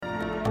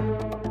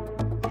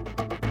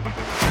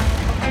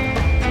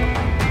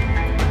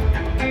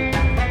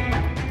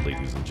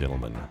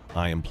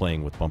I am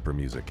playing with bumper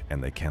music,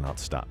 and they cannot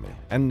stop me.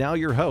 And now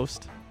your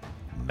host,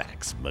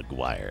 Max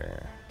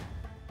McGuire.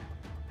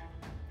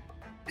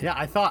 Yeah,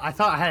 I thought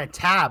I had a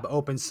tab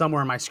open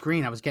somewhere on my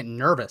screen. I was getting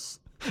nervous.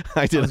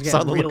 I did. I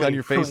saw the look on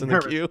your face in the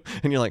queue,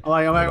 and you're like,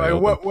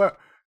 what?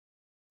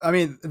 I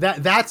mean,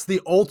 that's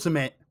the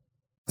ultimate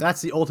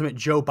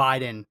Joe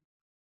Biden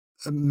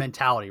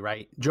mentality,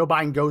 right? Joe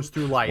Biden goes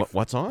through life.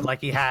 What's on?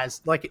 Like he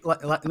has,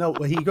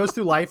 he goes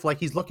through life like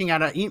he's looking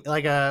at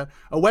a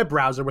web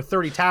browser with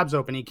 30 tabs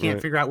open. He can't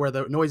figure out where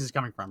the noise is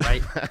coming from,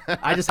 right?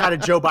 I just had a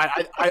Joe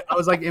Biden. I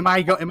was like, am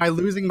I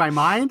losing my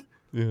mind?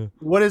 Yeah.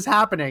 What is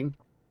happening?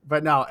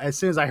 But no, as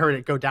soon as I heard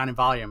it go down in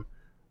volume,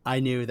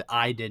 I knew that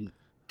I didn't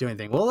do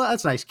anything. Well,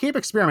 that's nice. Keep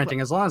experimenting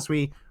as long as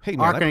we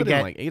aren't going to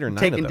get like 8 or 9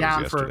 taken of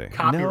down yesterday. for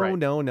copyright.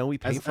 No. We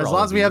pay for as all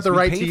long of as we these. have the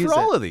right to pay use for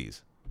all it. of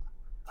these.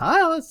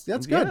 Oh,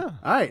 that's good. Yeah.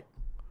 All right.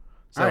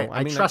 So, all right.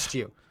 I trust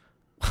you.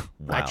 Wow.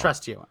 I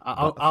trust you.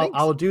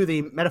 I'll do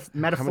the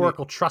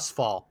metaphorical trust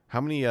fall.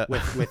 How many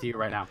with you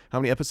right now? How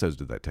many episodes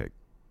did that take?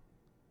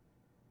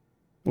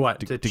 What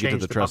to get to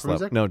the trust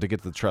level? No, to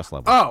get to the trust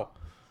level.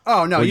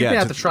 Oh no, you've been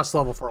at the trust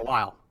level for a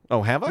while.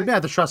 Oh, have I? You've been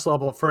at the trust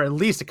level for at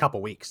least a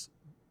couple weeks.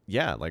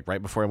 Yeah, like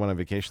right before I went on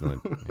vacation. Then,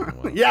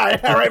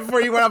 yeah, right before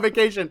you went on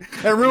vacation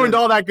and ruined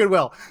all that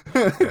goodwill.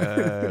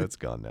 It's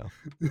gone now.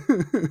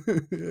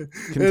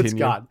 It's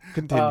gone.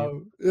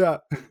 Continue. Yeah.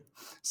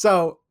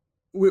 So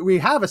we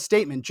have a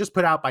statement just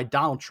put out by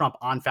Donald Trump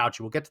on Fauci.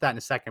 We'll get to that in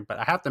a second, but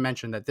I have to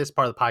mention that this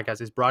part of the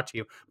podcast is brought to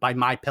you by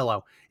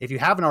MyPillow. If you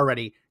haven't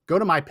already, go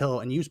to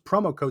MyPillow and use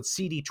promo code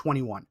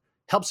CD21.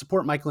 Help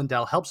support Mike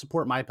Lindell. Help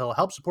support MyPillow.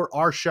 Help support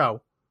our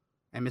show.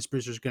 And Miss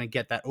Brewster's going to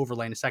get that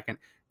overlay in a second.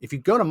 If you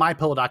go to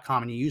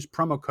mypillow.com and you use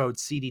promo code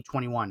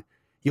CD21,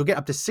 you'll get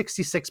up to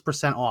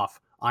 66% off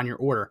on your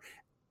order.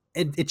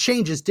 It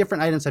changes.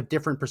 Different items have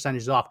different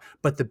percentages off.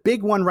 But the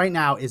big one right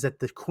now is that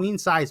the queen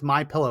size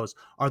MyPillows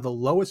are the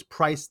lowest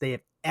price they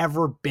have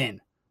ever been.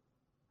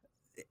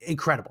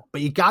 Incredible. But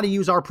you got to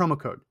use our promo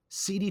code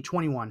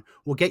CD21.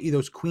 We'll get you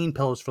those queen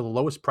pillows for the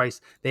lowest price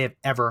they have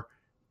ever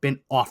been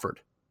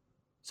offered.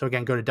 So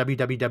again, go to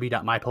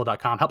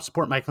www.mypillow.com. Help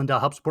support Mike Lindell.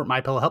 Help support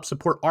MyPillow. Help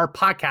support our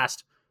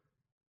podcast.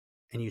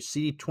 And use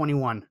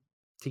CD21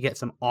 to get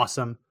some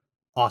awesome,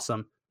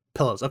 awesome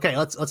pillows. Okay,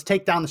 let's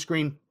take down the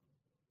screen.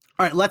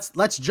 All right,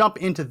 let's jump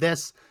into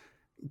this.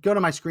 Go to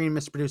my screen,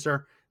 Mr.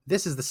 Producer.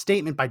 This is the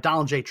statement by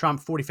Donald J.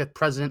 Trump, 45th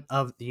President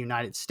of the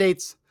United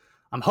States.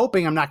 I'm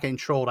hoping I'm not getting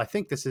trolled. I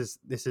think it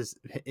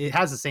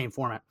has the same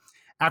format.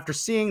 After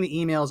seeing the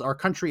emails, our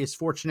country is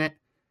fortunate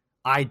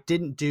I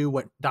didn't do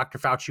what Dr.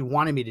 Fauci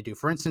wanted me to do.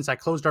 For instance, I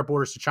closed our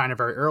borders to China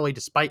very early,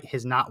 despite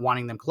his not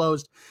wanting them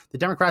closed. The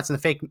Democrats and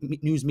the fake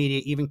news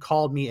media even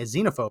called me a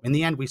xenophobe. In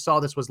the end, we saw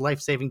this was a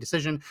life-saving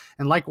decision.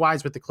 And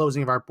likewise with the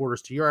closing of our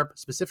borders to Europe,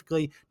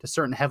 specifically to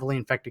certain heavily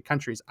infected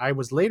countries. I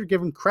was later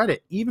given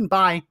credit, even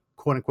by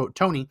quote unquote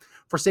Tony,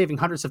 for saving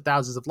hundreds of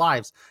thousands of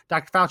lives.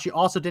 Dr. Fauci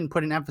also didn't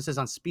put an emphasis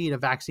on speed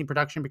of vaccine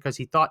production because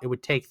he thought it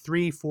would take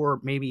 3,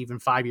 4, maybe even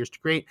 5 years to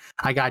create.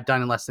 I got it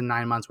done in less than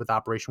 9 months with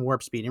Operation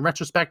Warp Speed. In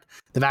retrospect,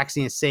 the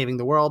vaccine is saving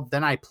the world.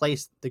 Then I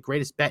placed the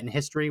greatest bet in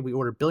history. We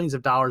ordered billions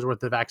of dollars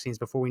worth of vaccines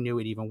before we knew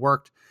it even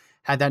worked.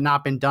 Had that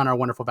not been done, our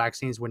wonderful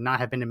vaccines would not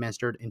have been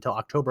administered until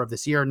October of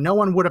this year. No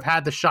one would have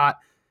had the shot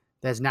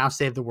that has now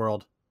saved the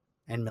world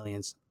and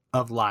millions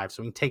of lives.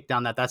 So we can take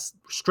down that. That's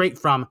straight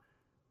from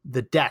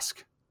the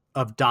desk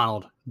of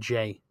Donald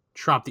J.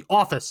 Trump, the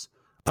office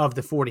of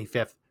the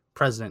 45th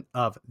President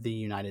of the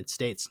United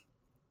States.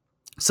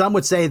 Some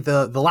would say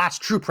the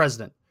last true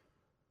president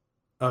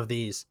of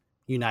these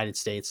United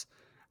States.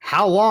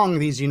 How long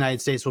these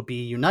United States will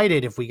be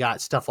united if we got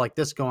stuff like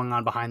this going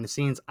on behind the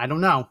scenes, I don't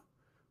know.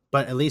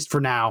 But at least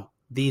for now,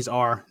 these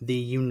are the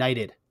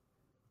United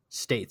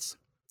States.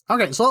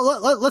 Okay, so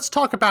let's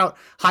talk about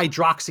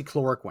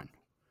hydroxychloroquine.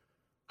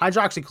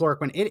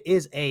 Hydroxychloroquine, it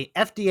is a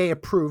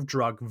FDA-approved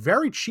drug,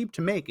 very cheap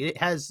to make. It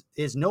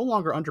is no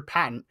longer under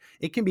patent.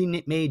 It can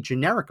be made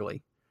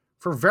generically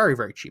for very,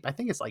 very cheap. I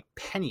think it's like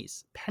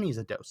pennies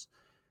a dose.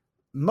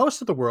 Most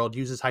of the world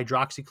uses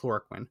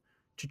hydroxychloroquine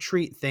to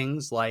treat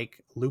things like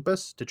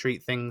lupus, to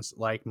treat things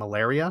like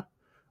malaria,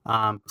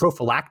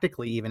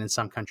 prophylactically even in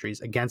some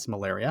countries against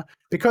malaria,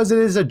 because it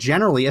is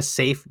generally a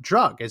safe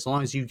drug as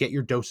long as you get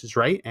your doses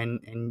right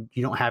and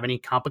you don't have any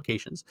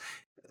complications.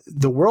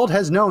 The world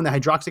has known that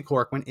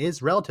hydroxychloroquine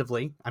is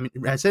relatively,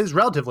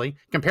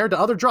 compared to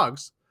other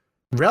drugs,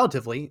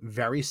 relatively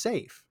very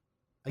safe.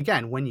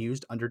 Again, when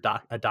used under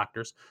a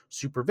doctor's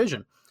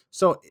supervision.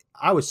 So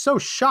I was so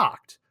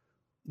shocked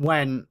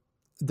when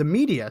the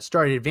media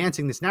started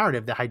advancing this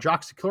narrative that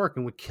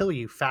hydroxychloroquine would kill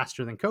you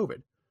faster than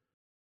COVID,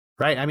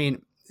 right? I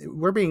mean,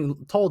 we're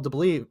being told to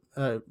believe,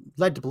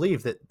 led to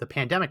believe that the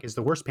pandemic is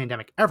the worst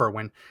pandemic ever,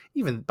 when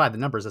even by the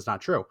numbers, that's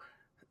not true.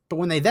 But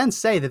when they then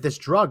say that this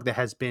drug that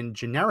has been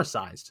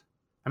genericized,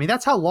 I mean,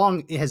 that's how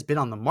long it has been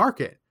on the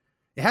market.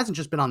 It hasn't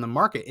just been on the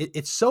market.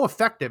 It's so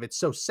effective, it's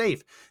so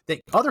safe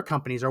that other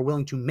companies are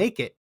willing to make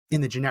it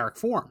in the generic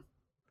form.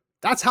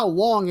 That's how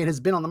long it has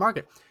been on the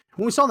market.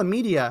 When we saw the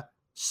media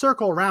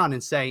circle around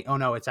and say, oh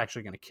no, it's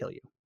actually going to kill you.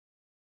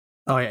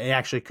 Oh, yeah, it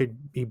actually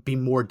could be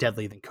more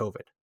deadly than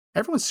COVID.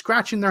 Everyone's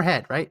scratching their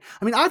head, right?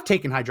 I mean, I've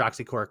taken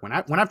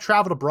hydroxychloroquine. When I've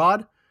traveled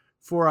abroad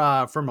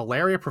for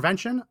malaria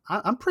prevention,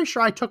 I'm pretty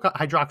sure I took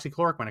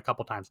hydroxychloroquine a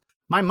couple times.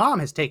 My mom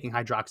has taken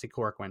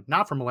hydroxychloroquine,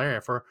 not for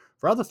malaria, for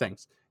other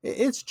things.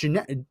 It's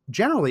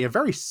generally a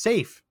very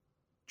safe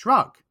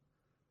drug.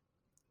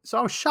 So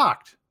I was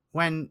shocked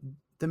when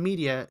the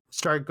media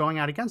started going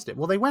out against it.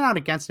 Well, they went out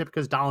against it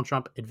because Donald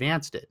Trump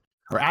advanced it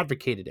or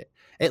advocated it,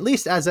 at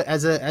least as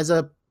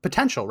a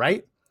potential,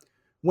 right?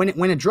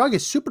 When a drug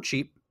is super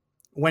cheap,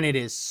 when it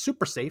is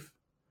super safe,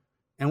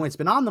 and when it's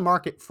been on the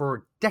market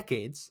for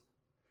decades,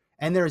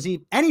 and there is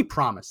any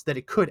promise that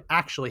it could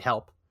actually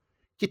help,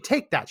 you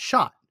take that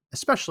shot,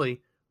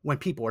 especially when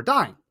people are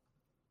dying.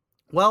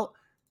 Well,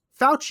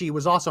 Fauci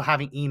was also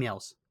having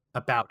emails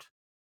about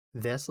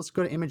this. Let's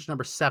go to image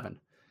number 7.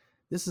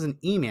 This is an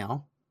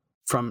email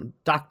from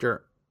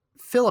Dr.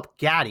 Philip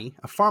Gaddy,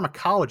 a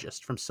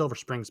pharmacologist from Silver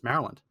Springs,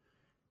 Maryland.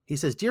 He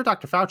says, "Dear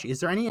Dr. Fauci,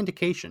 is there any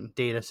indication,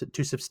 data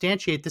to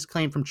substantiate this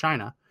claim from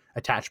China,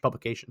 attached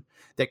publication,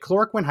 that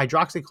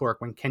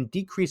hydroxychloroquine can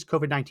decrease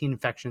COVID-19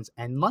 infections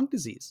and lung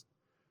disease?"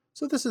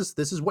 So this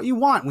is what you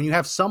want when you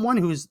have someone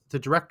who's the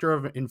director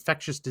of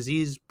infectious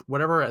disease,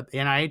 whatever, at the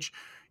NIH.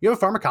 You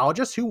have a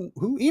pharmacologist who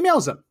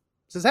emails him,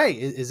 says, "Hey,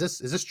 is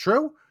this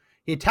true?"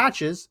 He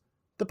attaches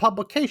the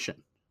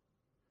publication.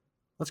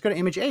 Let's go to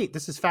image 8.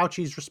 This is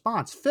Fauci's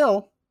response.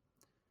 Phil,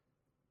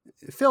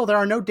 there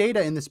are no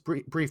data in this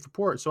brief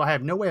report, so I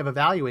have no way of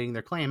evaluating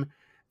their claim.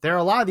 There are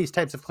a lot of these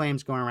types of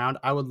claims going around.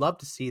 I would love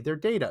to see their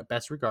data.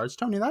 Best regards,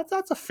 Tony.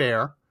 That's a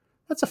fair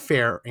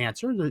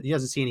answer. He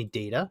doesn't see any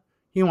data.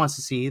 He wants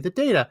to see the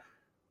data.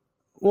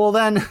 Well,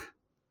 then,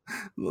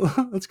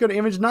 let's go to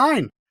image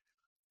 9.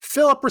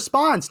 Philip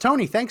responds,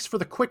 "Tony, thanks for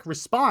the quick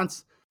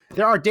response.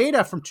 There are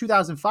data from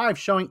 2005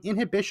 showing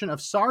inhibition of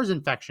SARS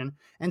infection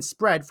and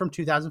spread from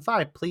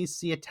 2005. Please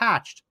see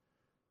attached."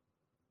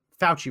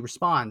 Fauci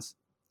responds,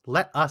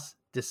 "Let us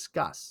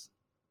discuss."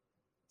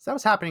 So that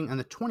was happening on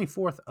the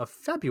 24th of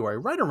February,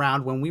 right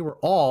around when we were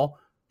all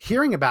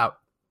hearing about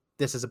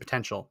this as a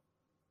potential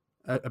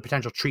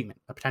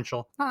treatment, I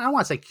don't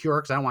want to say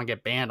cure because I don't want to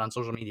get banned on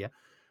social media,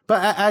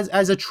 but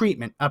as a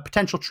treatment, a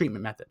potential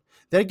treatment method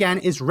that, again,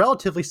 is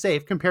relatively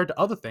safe compared to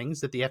other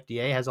things that the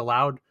FDA has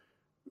allowed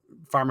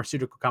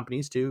pharmaceutical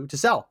companies to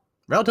sell.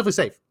 Relatively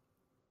safe.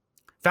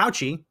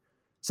 Fauci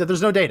said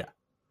there's no data.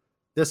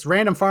 This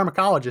random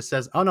pharmacologist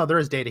says, "Oh no, there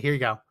is data. Here you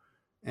go."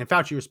 And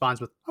Fauci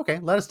responds with, "Okay,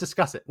 let us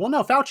discuss it." Well,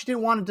 no, Fauci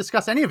didn't want to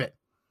discuss any of it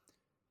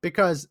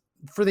because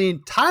for the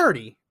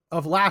entirety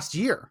of last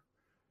year,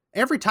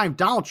 every time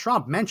Donald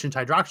Trump mentioned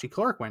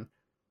hydroxychloroquine,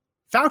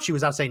 Fauci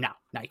was out saying, no,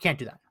 you can't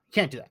do that. You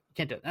can't do that. You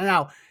can't do that. And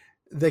now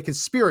the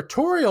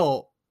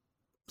conspiratorial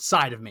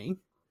side of me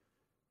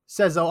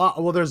says, oh,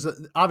 well, there's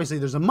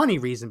a money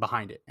reason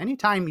behind it.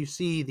 Anytime you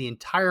see the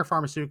entire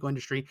pharmaceutical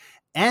industry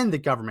and the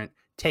government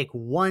take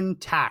one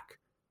tack,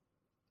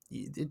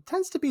 it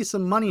tends to be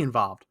some money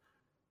involved.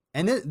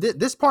 And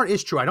this part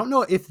is true. I don't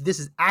know if this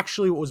is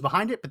actually what was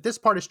behind it, but this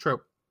part is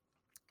true.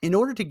 In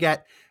order to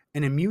get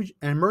an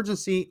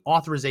emergency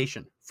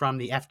authorization from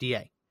the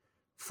FDA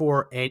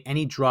for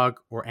any drug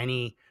or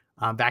any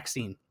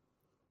vaccine,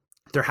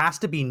 there has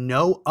to be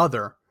no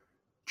other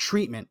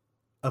treatment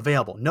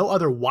available, no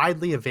other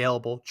widely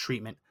available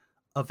treatment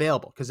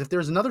available. Because if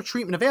there's another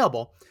treatment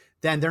available,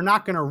 then they're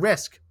not going to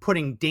risk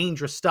putting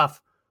dangerous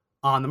stuff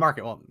on the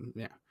market. Well,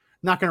 yeah,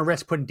 not going to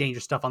risk putting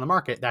dangerous stuff on the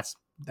market. That's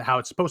how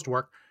it's supposed to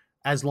work,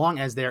 as long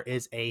as there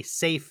is a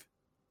safe,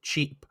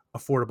 cheap,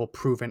 affordable,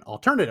 proven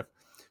alternative.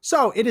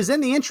 So it is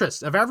in the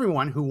interest of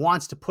everyone who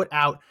wants to put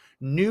out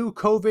new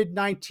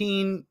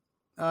COVID-19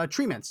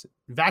 treatments,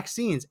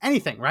 vaccines,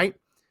 anything, right?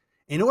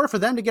 In order for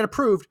them to get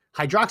approved,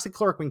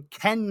 hydroxychloroquine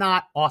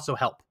cannot also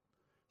help.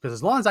 Because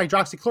as long as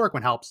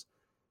hydroxychloroquine helps,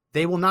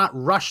 they will not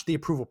rush the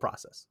approval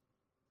process.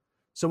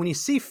 So when you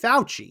see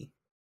Fauci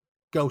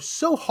go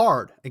so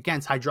hard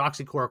against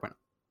hydroxychloroquine,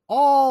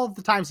 all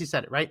the times he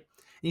said it, right?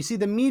 And you see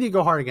the media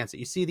go hard against it.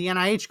 You see the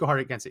NIH go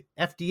hard against it,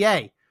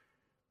 FDA.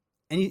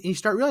 And you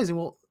start realizing,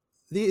 well,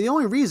 the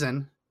only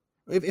reason,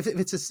 if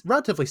it's a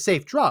relatively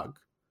safe drug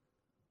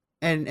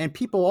and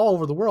people all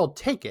over the world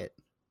take it,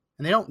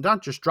 and they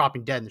not just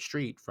dropping dead in the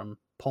street from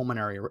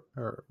pulmonary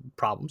or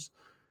problems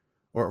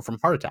or from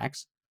heart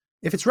attacks,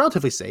 if it's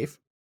relatively safe,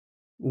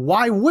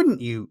 why wouldn't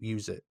you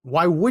use it?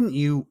 Why wouldn't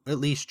you at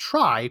least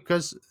try?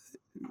 Because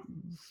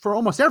for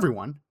almost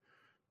everyone,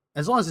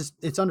 as long as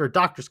it's under a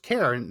doctor's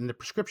care and the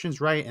prescription's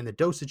right and the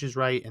dosage is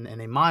right and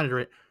they monitor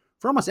it,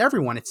 for almost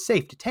everyone, it's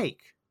safe to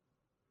take.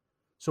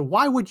 So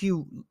why would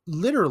you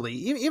literally,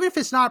 even if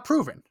it's not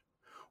proven,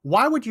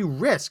 why would you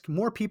risk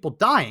more people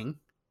dying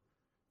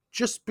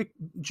just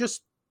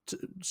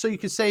so you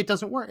can say it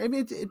doesn't work? I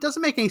mean, it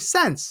doesn't make any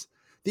sense.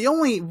 The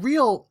only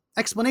real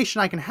explanation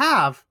I can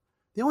have,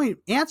 the only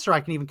answer I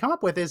can even come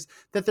up with is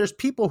that there's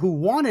people who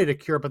wanted a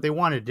cure, but they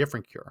wanted a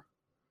different cure.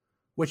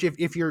 Which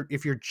if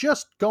you're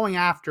just going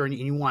after and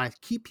you want to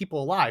keep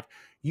people alive,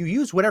 you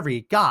use whatever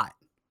you got,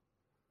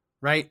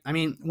 right? I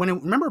mean,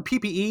 remember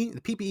PPE,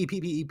 the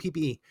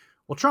PPE.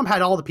 Well, Trump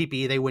had all the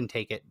PPE. They wouldn't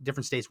take it.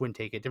 Different states wouldn't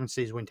take it. Different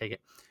cities wouldn't take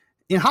it.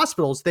 In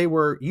hospitals, they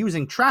were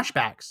using trash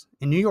bags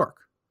in New York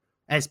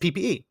as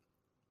PPE.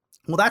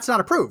 Well, that's not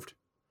approved,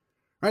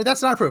 right?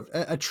 That's not approved.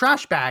 A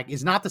trash bag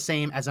is not the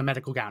same as a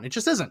medical gown. It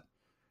just isn't.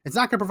 It's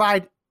not going to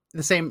provide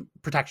the same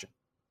protection.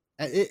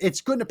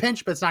 It's good in a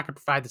pinch, but it's not going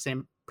to provide the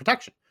same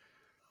protection.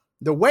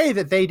 The way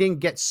that they didn't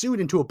get sued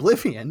into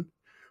oblivion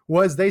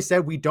was they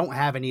said, we don't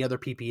have any other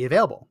PPE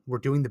available. We're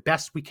doing the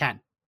best we can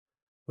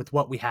with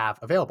what we have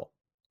available.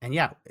 And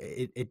yeah,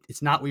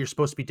 it's not what you're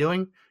supposed to be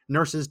doing,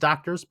 nurses,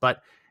 doctors,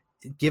 but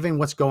given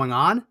what's going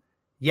on,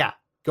 yeah,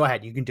 go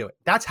ahead, you can do it.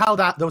 That's how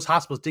those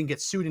hospitals didn't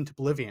get sued into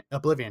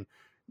oblivion,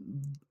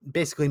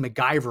 basically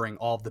MacGyvering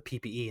all of the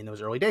PPE in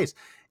those early days.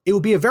 It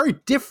would be a very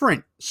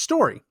different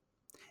story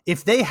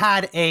if they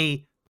had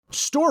a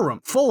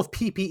storeroom full of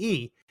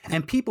PPE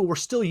and people were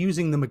still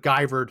using the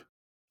MacGyvered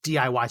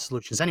DIY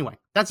solutions anyway.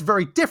 That's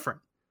very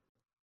different.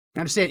 I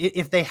understand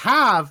if they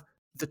have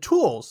the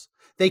tools,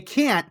 they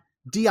can't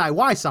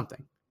DIY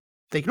something.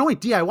 They can only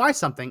DIY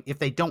something if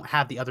they don't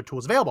have the other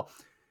tools available.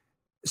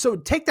 So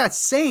take that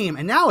same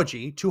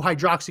analogy to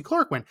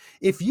hydroxychloroquine.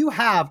 If you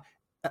have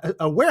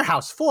a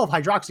warehouse full of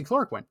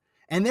hydroxychloroquine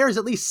and there is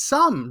at least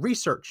some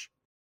research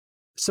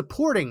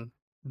supporting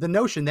the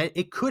notion that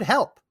it could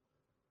help,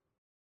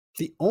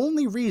 the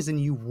only reason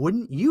you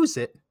wouldn't use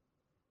it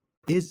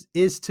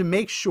is to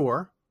make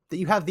sure that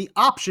you have the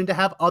option to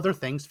have other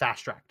things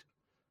fast-tracked.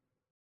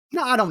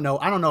 Now, I don't know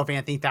if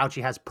Anthony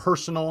Fauci has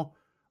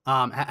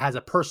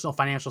a personal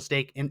financial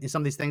stake in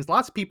some of these things.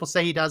 Lots of people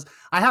say he does.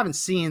 I haven't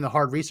seen the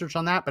hard research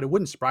on that, but it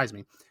wouldn't surprise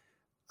me.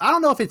 I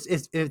don't know if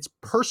it's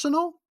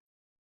personal.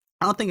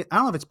 I don't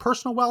know if it's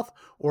personal wealth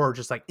or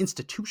just like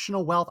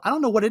institutional wealth. I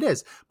don't know what it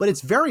is, but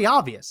it's very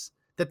obvious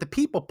that the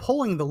people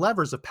pulling the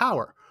levers of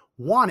power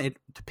wanted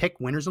to pick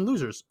winners and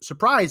losers.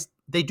 Surprise,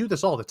 they do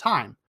this all the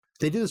time.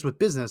 They do this with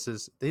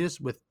businesses. They do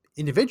this with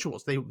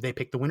individuals. They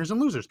pick the winners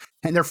and losers.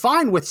 And they're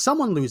fine with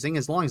someone losing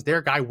as long as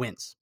their guy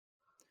wins.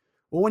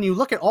 Well, when you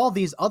look at all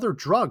these other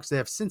drugs that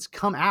have since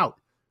come out,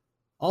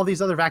 all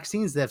these other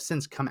vaccines that have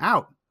since come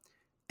out,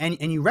 and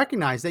you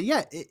recognize that,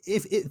 yeah,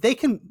 if they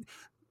can,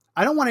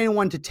 I don't want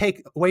anyone to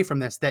take away from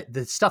this that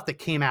the stuff that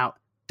came out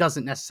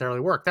doesn't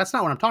necessarily work. That's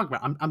not what I'm talking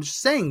about. I'm just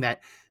saying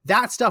that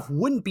stuff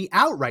wouldn't be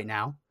out right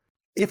now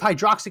if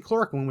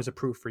hydroxychloroquine was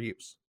approved for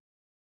use.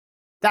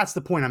 That's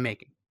the point I'm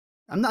making.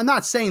 I'm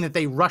not saying that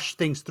they rush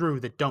things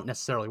through that don't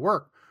necessarily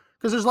work,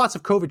 because there's lots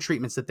of COVID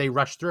treatments that they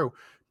rush through.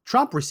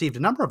 Trump received a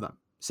number of them,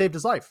 saved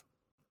his life.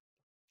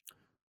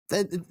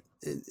 It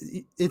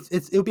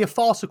would be a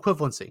false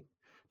equivalency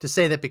to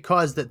say that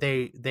because that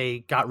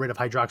they got rid of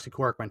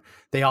hydroxychloroquine,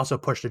 they also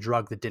pushed a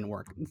drug that didn't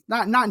work.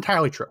 Not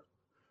entirely true.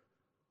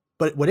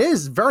 But what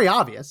is very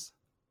obvious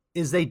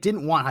is they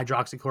didn't want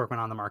hydroxychloroquine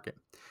on the market.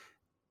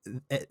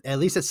 At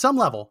least at some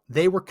level,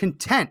 they were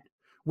content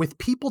with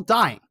people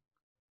dying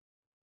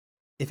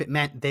if it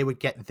meant they would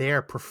get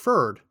their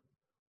preferred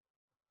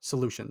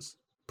solutions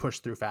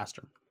pushed through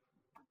faster.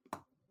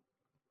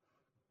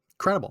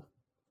 Incredible.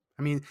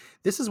 I mean,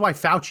 this is why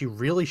Fauci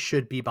really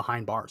should be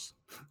behind bars.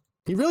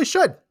 He really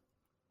should.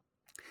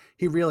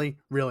 He really,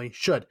 really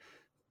should.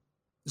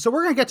 So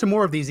we're going to get to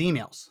more of these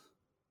emails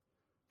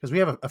because we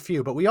have a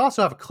few, but we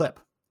also have a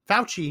clip.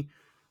 Fauci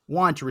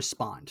wanted to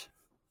respond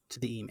to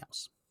the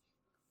emails,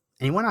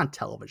 and he went on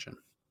television.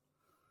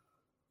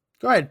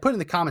 Go ahead, put in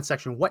the comment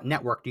section, what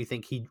network do you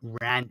think he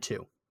ran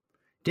to?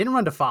 Didn't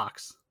run to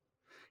Fox.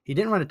 He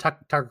didn't run to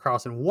Tucker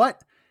Carlson.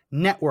 What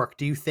network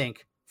do you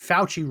think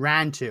Fauci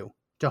ran to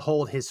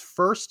hold his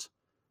first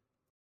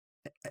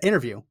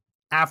interview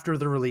after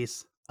the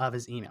release of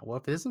his email? Well,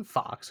 if it isn't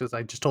Fox, because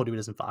I just told you it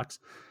isn't Fox,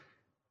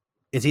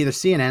 it's either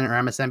CNN or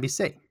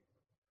MSNBC.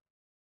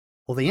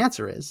 Well, the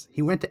answer is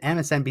he went to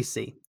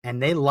MSNBC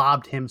and they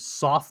lobbed him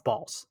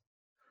softballs.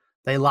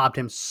 They lobbed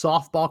him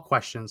softball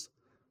questions.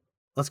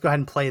 Let's go ahead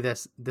and play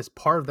this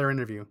part of their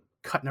interview,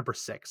 cut number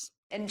 6.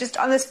 And just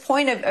on this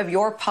point of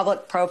your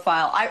public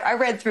profile, I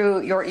read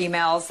through your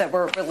emails that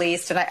were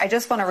released, and I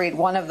just want to read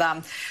one of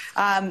them.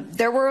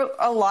 There were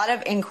a lot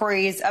of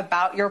inquiries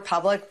about your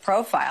public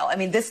profile. I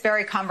mean, this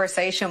very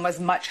conversation was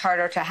much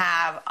harder to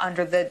have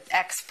under the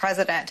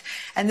ex-president.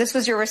 And this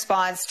was your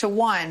response to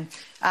one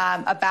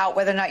about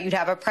whether or not you'd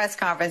have a press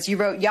conference. You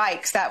wrote,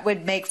 yikes, that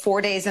would make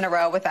 4 days in a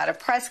row without a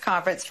press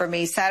conference for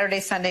me,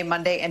 Saturday, Sunday,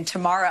 Monday, and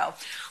tomorrow.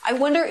 I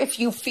wonder if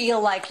you feel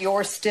like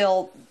you're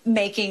still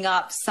making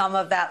up some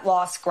of that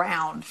lost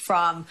ground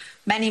from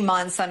many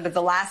months under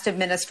the last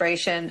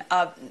administration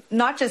of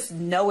not just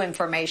no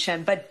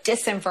information, but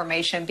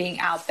disinformation being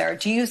out there.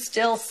 Do you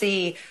still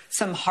see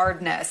some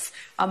hardness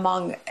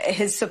among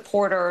his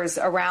supporters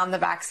around the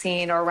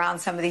vaccine or around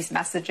some of these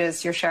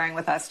messages you're sharing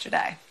with us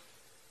today?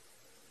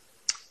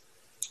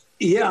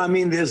 Yeah, I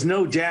mean, there's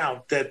no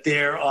doubt that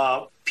there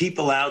are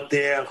people out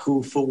there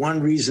who, for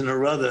one reason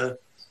or other,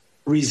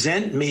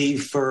 resent me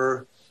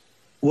for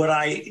what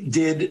I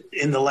did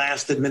in the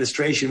last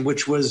administration,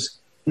 which was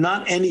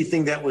not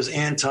anything that was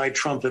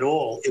anti-Trump at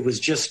all. It was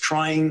just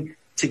trying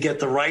to get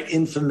the right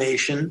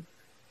information,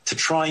 to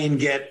try and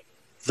get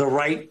the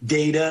right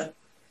data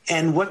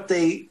And what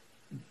they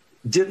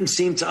didn't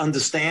seem to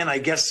understand, I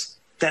guess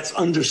that's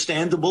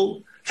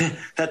understandable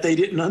that they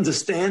didn't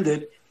understand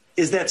it,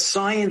 is that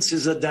science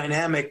is a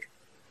dynamic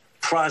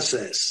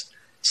process.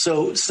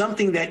 So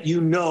something that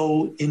you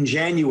know in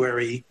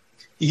January,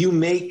 you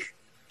make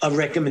a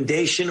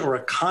recommendation or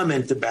a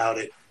comment about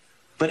it.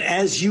 But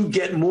as you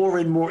get more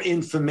and more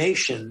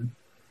information,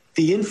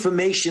 the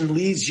information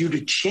leads you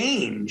to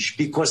change,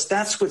 because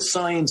that's what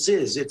science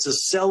is. It's a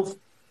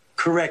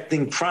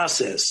self-correcting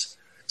process.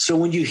 So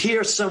when you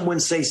hear someone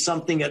say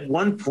something at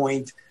one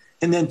point,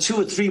 and then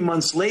 2 or 3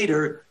 months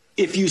later,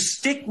 if you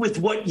stick with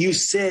what you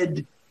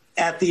said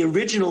at the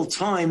original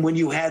time when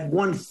you had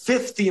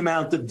 1/5 the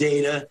amount of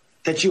data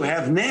that you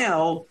have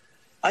now,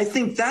 I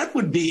think that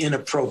would be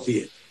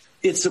inappropriate.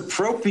 It's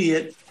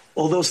appropriate,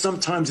 although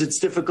sometimes it's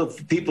difficult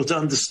for people to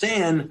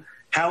understand,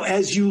 how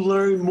as you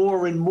learn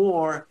more and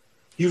more,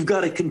 you've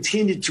got to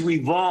continue to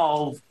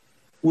evolve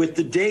with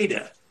the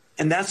data.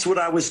 And that's what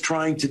I was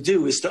trying to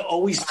do, is to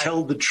always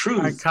tell the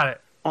truth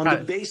on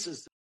the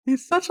basis.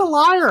 He's such a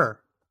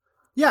liar.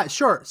 Yeah,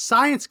 sure,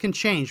 science can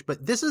change,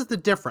 but this is the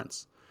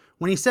difference.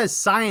 When he says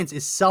science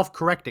is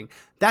self-correcting,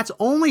 that's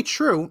only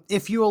true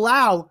if you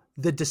allow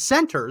the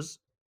dissenters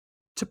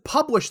to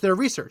publish their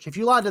research, if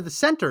you allow the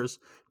dissenters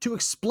to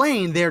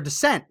explain their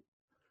dissent,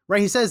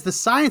 right? He says the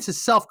science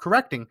is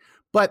self-correcting,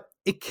 but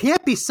it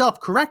can't be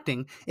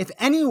self-correcting if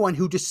anyone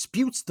who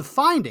disputes the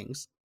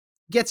findings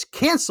gets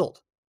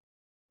canceled.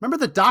 Remember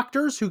the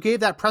doctors who gave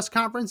that press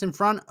conference in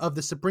front of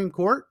the Supreme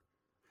Court?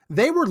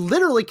 They were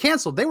literally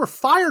canceled. They were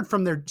fired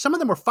from some of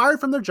them were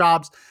fired from their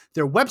jobs.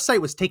 Their website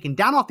was taken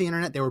down off the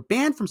internet. They were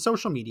banned from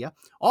social media,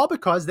 all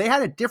because they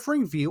had a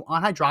differing view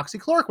on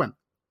hydroxychloroquine.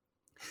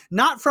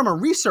 Not from a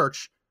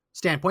research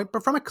standpoint,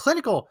 but from a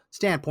clinical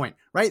standpoint,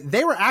 right?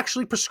 They were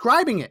actually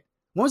prescribing it.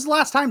 When was the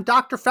last time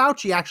Dr.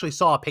 Fauci actually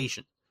saw a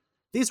patient?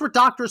 These were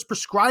doctors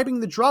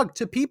prescribing the drug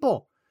to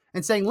people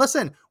and saying,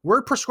 listen,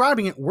 we're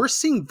prescribing it. We're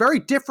seeing very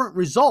different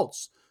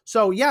results.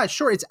 So yeah,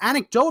 sure, it's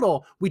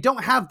anecdotal. We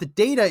don't have the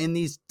data in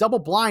these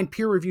double-blind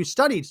peer-reviewed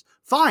studies.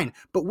 Fine,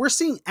 but we're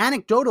seeing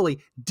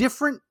anecdotally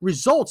different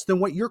results than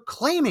what you're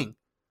claiming.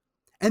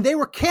 And they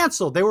were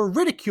canceled. They were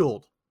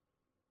ridiculed.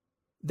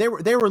 They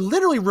were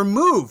literally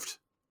removed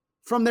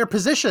from their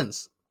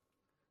positions.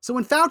 So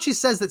when Fauci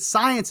says that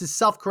science is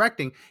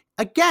self-correcting,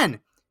 again,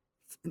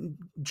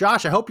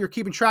 Josh, I hope you're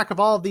keeping track of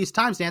all of these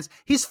timestamps.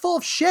 He's full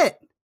of shit.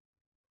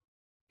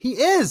 He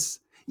is.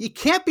 You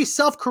can't be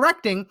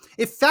self-correcting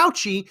if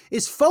Fauci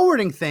is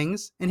forwarding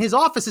things and his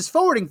office is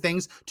forwarding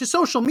things to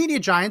social media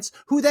giants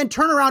who then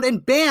turn around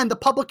and ban the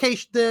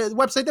publication, the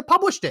website that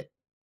published it.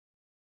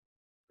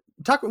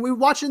 We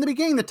watched in the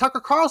beginning the Tucker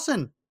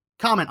Carlson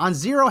comment on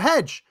Zero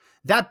Hedge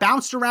that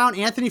bounced around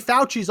Anthony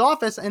Fauci's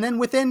office, and then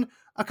within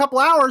a couple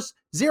hours,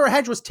 Zero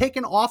Hedge was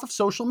taken off of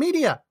social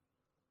media.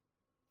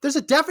 There's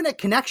a definite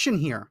connection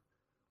here,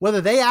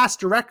 whether they asked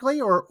directly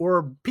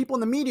or people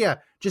in the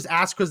media just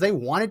asked because they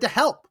wanted to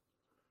help.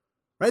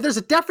 Right? There's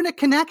a definite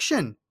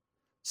connection.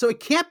 So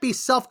it can't be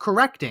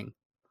self-correcting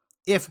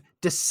if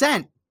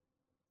dissent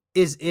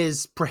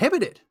is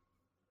prohibited.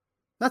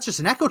 That's just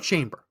an echo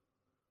chamber.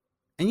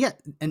 And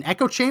yet, an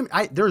echo chamber,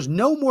 there's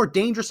no more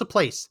dangerous a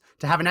place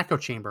to have an echo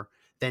chamber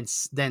than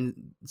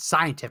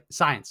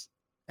science.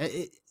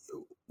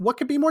 What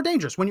could be more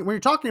dangerous? When you're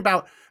talking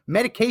about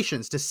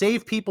medications to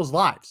save people's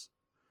lives,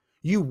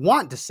 you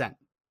want dissent.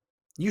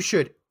 You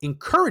should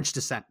encourage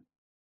dissent.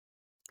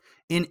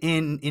 In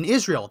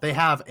Israel, they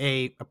have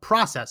a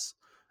process.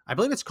 I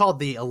believe it's called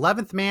the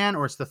 11th man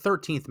or it's the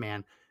 13th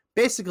man.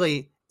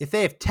 Basically, if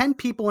they have 10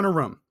 people in a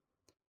room,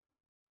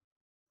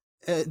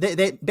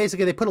 they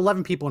put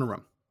 11 people in a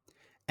room,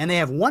 and they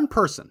have one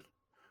person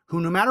who,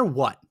 no matter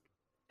what,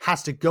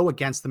 has to go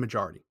against the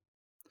majority.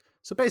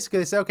 So basically,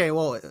 they say, okay,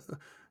 well,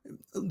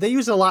 they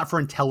use it a lot for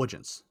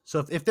intelligence.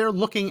 So if they're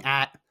looking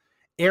at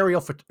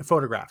aerial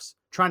photographs,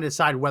 trying to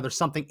decide whether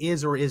something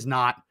is or is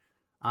not,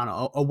 I don't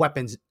know, a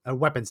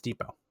weapons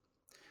depot.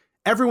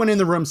 Everyone in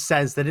the room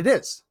says that it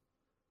is.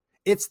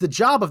 It's the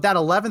job of that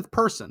 11th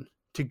person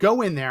to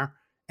go in there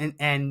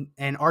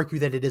and argue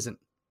that it isn't.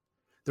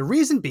 The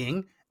reason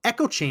being,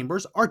 echo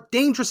chambers are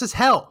dangerous as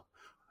hell.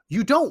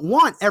 You don't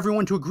want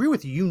everyone to agree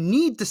with you. You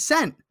need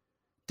dissent.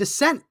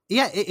 Dissent,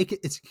 yeah,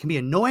 it can be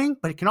annoying,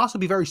 but it can also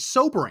be very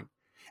sobering.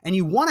 And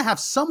you want to have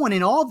someone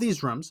in all of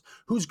these rooms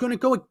who's going to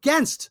go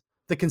against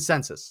the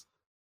consensus.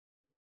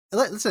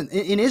 Listen,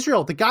 in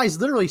Israel, the guy's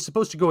literally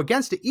supposed to go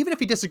against it, even if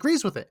he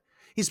disagrees with it.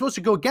 He's supposed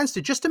to go against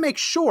it just to make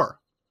sure.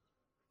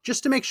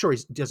 Just to make sure. He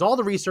does all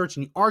the research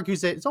and he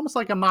argues it. It's almost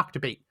like a mock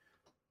debate.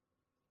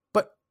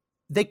 But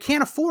they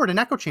can't afford an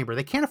echo chamber.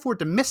 They can't afford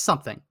to miss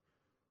something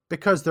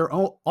because they're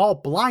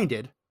all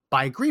blinded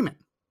by agreement.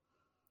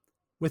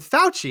 With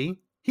Fauci,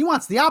 he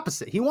wants the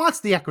opposite. He wants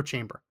the echo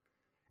chamber.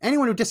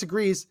 Anyone who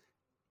disagrees,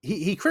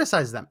 he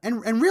criticizes them.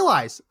 And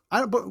realize,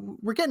 but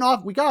we got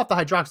off the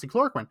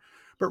hydroxychloroquine,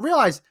 but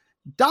realize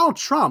Donald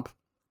Trump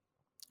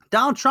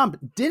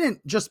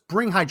didn't just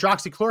bring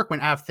hydroxychloroquine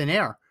out of thin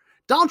air.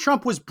 Donald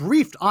Trump was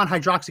briefed on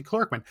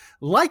hydroxychloroquine,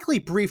 likely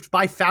briefed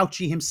by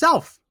Fauci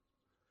himself.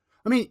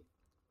 I mean,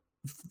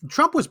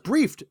 Trump was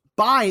briefed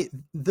by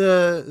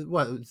the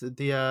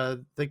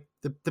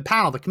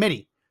panel, the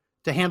committee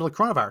to handle the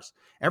coronavirus.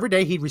 Every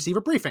day he'd receive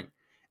a briefing,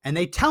 and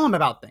they tell him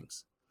about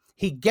things.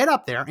 He'd get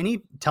up there and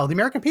he'd tell the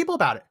American people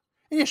about it.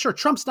 And yeah, sure,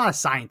 Trump's not a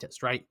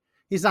scientist, right?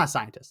 He's not a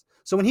scientist.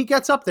 So when he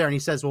gets up there and he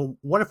says, well,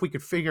 what if we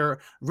could figure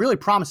really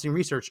promising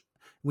research?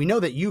 We know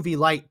that UV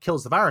light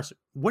kills the virus.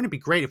 Wouldn't it be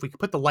great if we could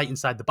put the light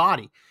inside the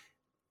body?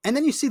 And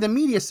then you see the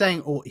media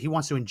saying, oh, he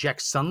wants to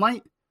inject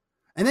sunlight.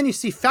 And then you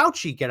see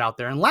Fauci get out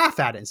there and laugh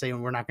at it and say,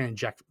 we're not going to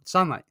inject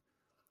sunlight.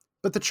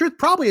 But the truth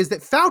probably is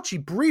that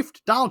Fauci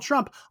briefed Donald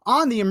Trump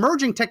on the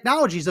emerging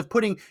technologies of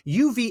putting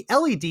UV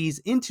LEDs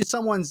into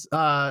someone's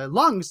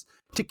lungs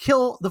to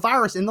kill the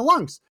virus in the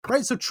lungs,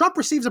 right? So Trump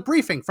receives a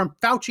briefing from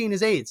Fauci and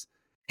his aides.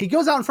 He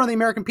goes out in front of the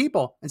American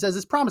people and says,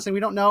 it's promising. We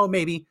don't know,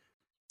 maybe.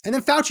 And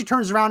then Fauci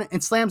turns around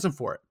and slams him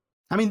for it.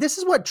 I mean, this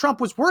is what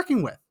Trump was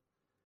working with.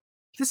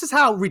 This is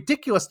how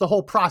ridiculous the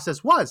whole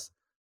process was.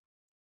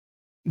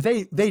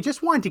 They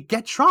just wanted to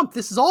get Trump.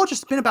 This has all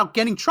just been about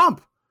getting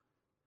Trump.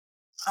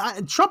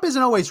 Trump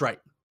isn't always right.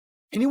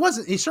 And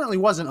he certainly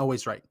wasn't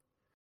always right.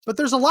 But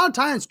there's a lot of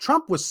times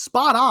Trump was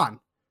spot on.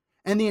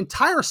 And the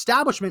entire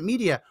establishment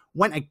media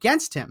went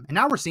against him. And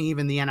now we're seeing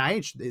even the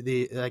NIH,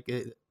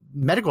 the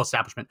medical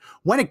establishment,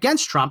 went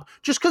against Trump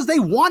just because they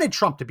wanted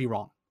Trump to be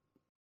wrong.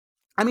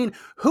 I mean,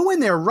 who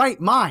in their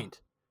right mind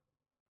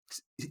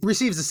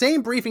receives the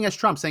same briefing as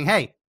Trump saying,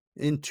 hey,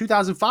 in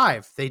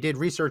 2005, they did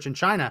research in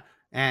China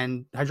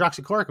and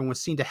hydroxychloroquine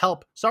was seen to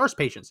help SARS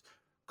patients.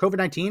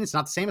 COVID-19, it's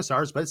not the same as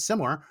SARS, but it's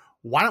similar.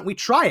 Why don't we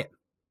try it?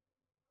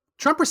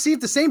 Trump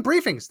received the same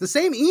briefings, the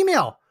same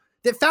email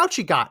that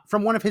Fauci got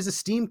from one of his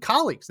esteemed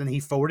colleagues, and he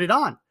forwarded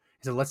on.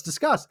 He said, let's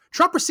discuss.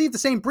 Trump received the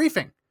same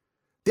briefing.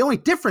 The only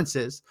difference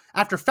is,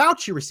 after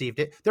Fauci received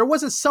it, there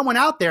wasn't someone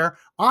out there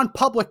on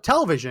public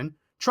television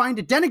trying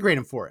to denigrate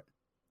him for it.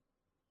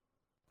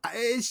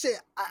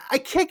 I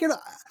can't get...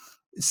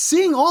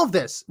 Seeing all of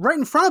this right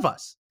in front of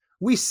us,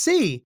 we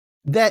see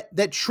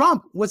that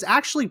Trump was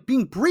actually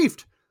being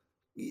briefed.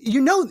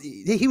 You know,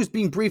 he was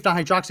being briefed on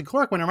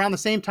hydroxychloroquine around the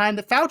same time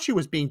that Fauci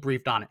was being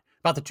briefed on it,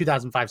 about the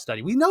 2005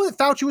 study. We know that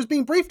Fauci was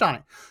being briefed on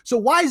it. So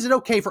why is it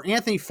okay for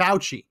Anthony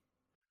Fauci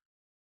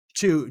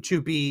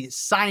to be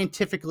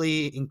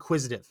scientifically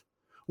inquisitive?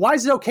 Why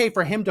is it okay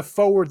for him to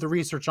forward the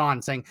research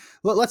on, saying,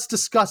 let's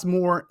discuss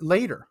more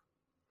later?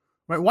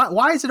 Right?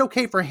 Why is it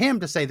okay for him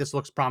to say this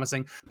looks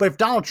promising, but if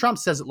Donald Trump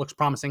says it looks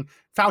promising,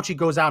 Fauci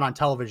goes out on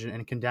television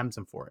and condemns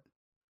him for it?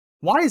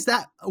 Why is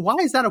that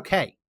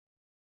okay?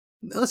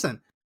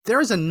 Listen, there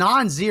is a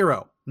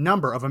non-zero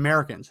number of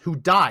Americans who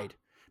died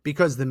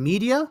because the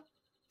media,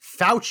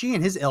 Fauci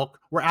and his ilk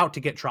were out to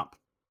get Trump.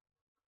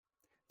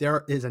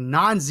 There is a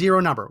non-zero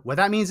number. What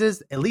that means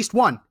is at least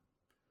one.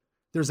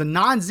 There's a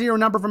non-zero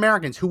number of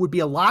Americans who would be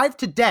alive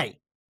today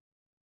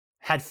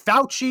had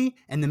Fauci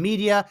and the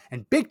media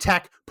and big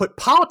tech put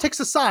politics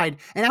aside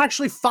and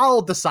actually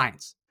followed the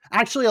science,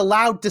 actually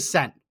allowed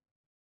dissent,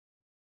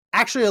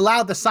 actually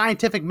allowed the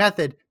scientific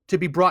method to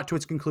be brought to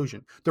its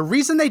conclusion. The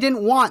reason they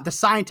didn't want the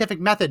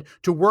scientific method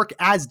to work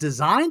as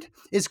designed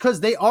is because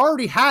they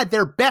already had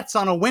their bets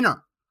on a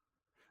winner.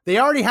 They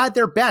already had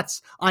their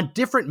bets on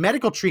different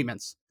medical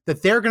treatments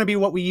that they're going to be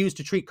what we use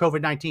to treat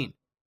COVID-19.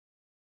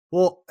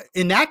 Well,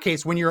 in that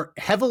case, when you're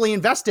heavily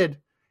invested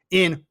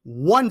in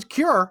one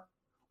cure,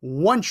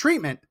 one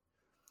treatment,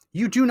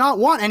 you do not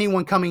want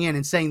anyone coming in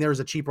and saying there's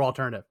a cheaper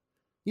alternative.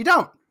 You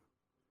don't.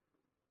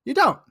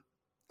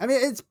 I mean,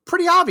 it's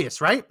pretty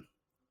obvious, right?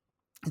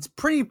 It's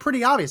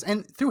pretty obvious.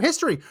 And through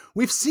history,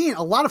 we've seen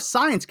a lot of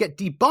science get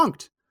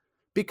debunked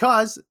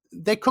because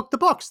they cooked the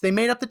books. They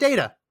made up the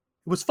data.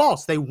 It was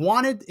false. They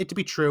wanted it to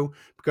be true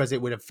because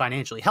it would have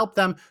financially helped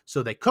them.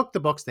 So they cooked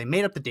the books, they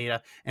made up the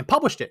data and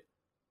published it.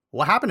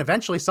 What happened?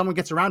 Eventually, someone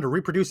gets around to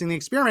reproducing the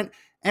experiment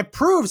and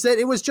proves that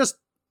it was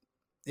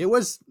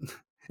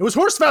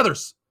horse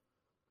feathers.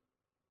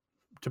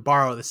 To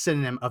borrow the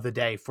synonym of the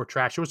day for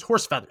trash, it was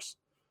horse feathers.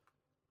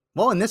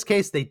 Well, in this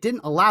case, they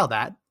didn't allow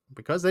that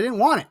because they didn't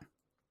want it.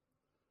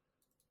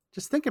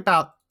 Just think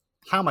about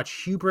how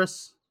much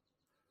hubris,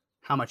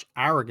 how much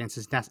arrogance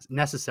is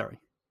necessary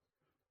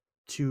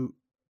to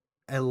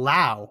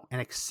allow and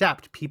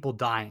accept people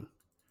dying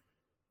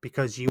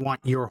because you want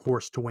your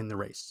horse to win the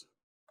race.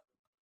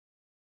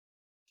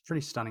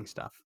 Pretty stunning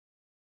stuff.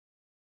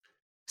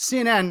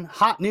 CNN,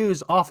 hot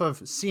news off of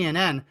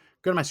CNN.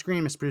 Go to my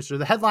screen, Mr. Producer.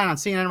 The headline on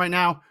CNN right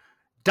now,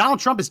 Donald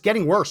Trump is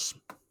getting worse.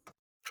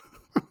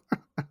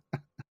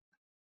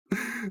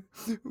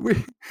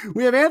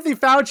 we have Anthony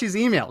Fauci's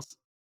emails.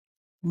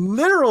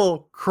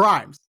 Literal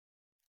crimes.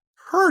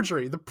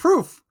 Perjury, the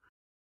proof.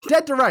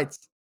 Dead to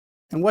rights.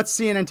 And what's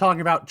CNN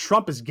talking about?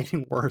 Trump is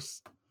getting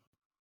worse.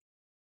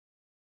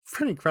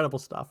 Pretty incredible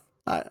stuff.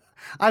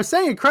 I'm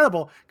saying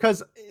incredible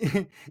because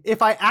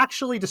if I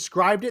actually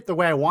described it the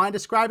way I want to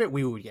describe it,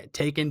 we would get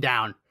taken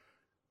down.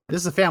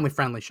 This is a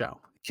family-friendly show,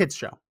 kids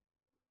show.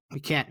 I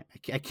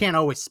can't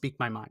always speak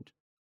my mind.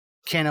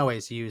 Can't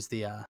always use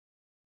the.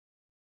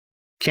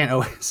 Can't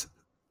always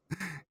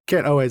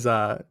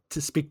to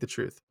speak the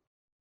truth.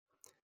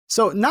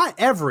 So not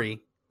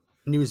every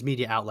news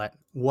media outlet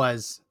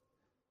was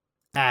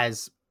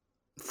as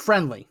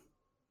friendly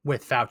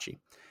with Fauci.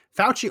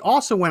 Fauci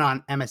also went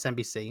on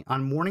MSNBC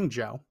on Morning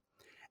Joe,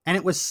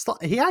 and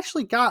he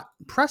actually got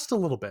pressed a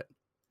little bit.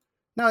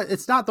 Now,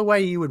 it's not the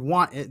way you would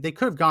want it. They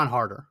could have gone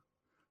harder.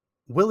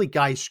 Willie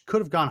Geist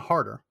could have gone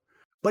harder,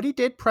 but he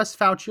did press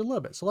Fauci a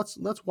little bit. So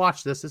let's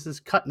watch this. This is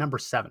cut number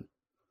 7.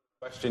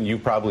 Question you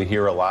probably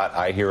hear a lot,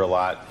 I hear a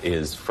lot,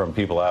 is from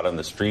people out on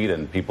the street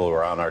and people who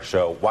are on our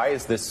show. Why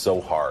is this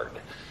so hard?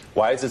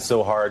 Why is it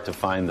so hard to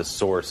find the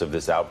source of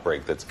this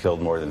outbreak that's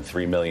killed more than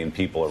 3 million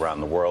people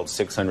around the world,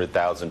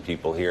 600,000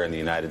 people here in the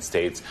United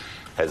States,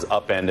 has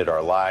upended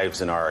our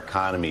lives and our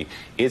economy?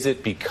 Is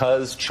it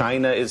because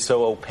China is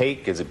so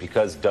opaque? Is it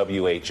because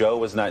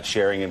WHO is not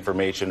sharing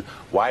information?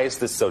 Why is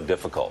this so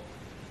difficult?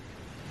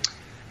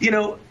 You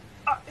know,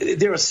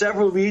 there are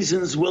several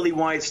reasons, Willie,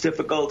 why it's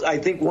difficult. I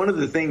think one of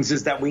the things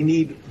is that we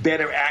need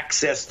better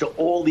access to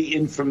all the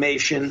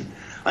information.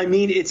 I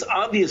mean, it's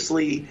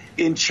obviously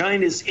in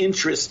China's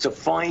interest to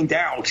find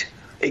out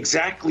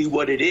exactly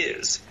what it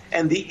is.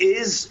 And the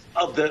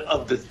of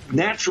the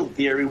natural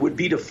theory would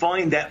be to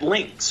find that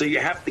link. So you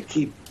have to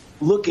keep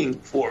looking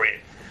for it.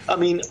 I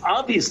mean,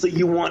 obviously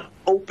you want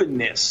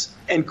openness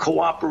and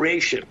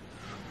cooperation.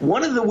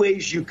 One of the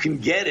ways you can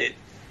get it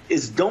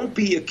is don't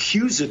be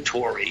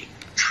accusatory.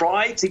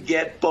 Try to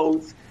get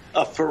both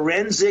a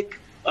forensic,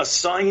 a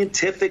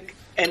scientific,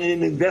 and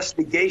an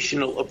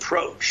investigational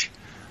approach.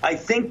 I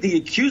think the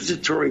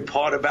accusatory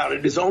part about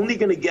it is only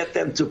going to get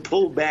them to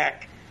pull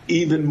back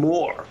even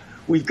more.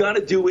 We've got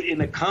to do it in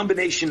a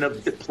combination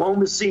of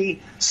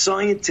diplomacy,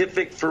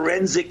 scientific,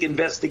 forensic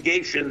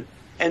investigation,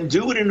 and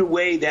do it in a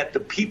way that the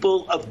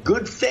people of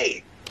good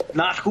faith,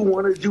 not who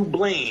want to do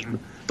blame,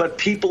 but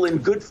people in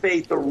good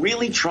faith are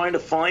really trying to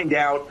find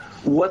out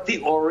what the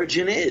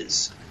origin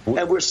is.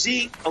 And we're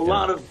seeing a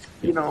lot of,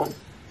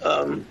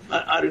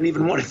 I don't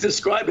even want to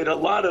describe it, a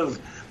lot of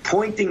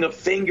pointing of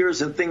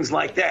fingers and things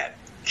like that.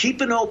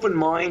 Keep an open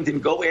mind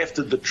and go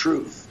after the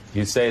truth.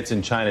 You say it's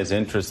in China's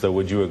interest, though.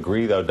 Would you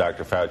agree, though,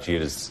 Dr. Fauci,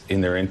 it is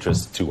in their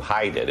interest to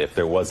hide it if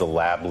there was a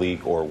lab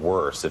leak or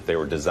worse, if they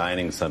were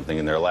designing something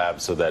in their lab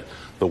so that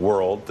the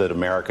world, that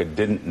America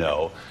didn't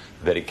know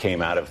that it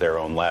came out of their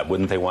own lab?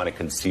 Wouldn't they want to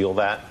conceal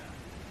that?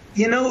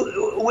 You know,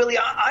 Willie,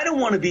 I don't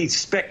want to be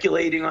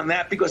speculating on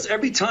that because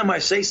every time I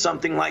say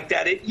something like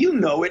that, you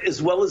know it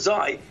as well as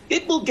I,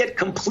 it will get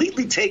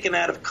completely taken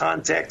out of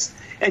context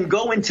and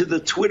go into the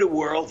Twitter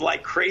world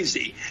like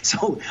crazy.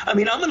 So, I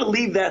mean, I'm going to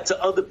leave that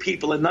to other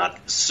people and not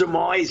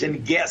surmise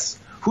and guess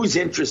whose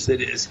interest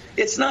it is.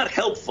 It's not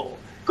helpful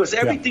because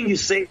everything you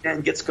say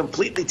then gets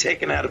completely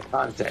taken out of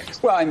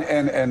context. Well,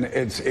 and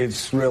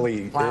it's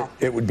really,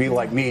 it would be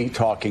like me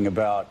talking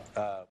about...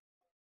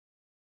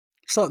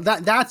 So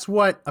that's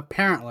what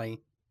apparently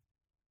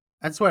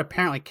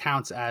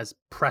counts as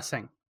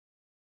pressing.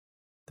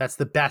 That's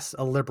the best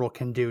a liberal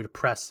can do to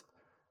press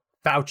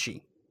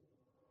Fauci.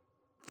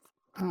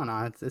 I don't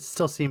know. It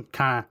still seemed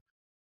kind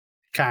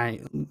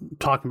of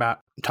talking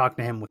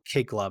to him with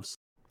kid gloves.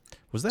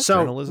 Was that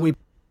journalism?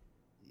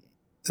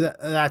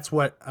 That's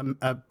what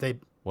they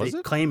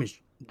claim is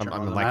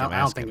journalism. I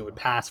don't think it would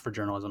pass for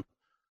journalism.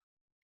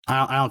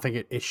 I don't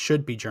think it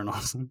should be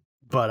journalism,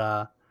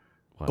 but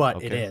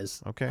it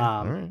is. Okay.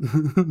 All right.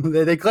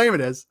 They claim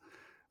it is.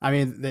 I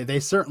mean,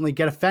 they certainly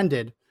get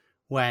offended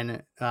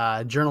when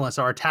journalists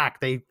are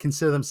attacked. They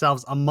consider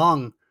themselves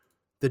among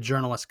the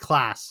journalist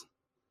class.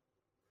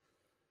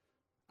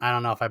 I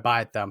don't know if I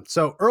buy it, though.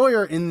 So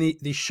earlier in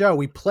the show,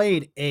 we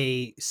played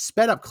a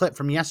sped-up clip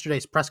from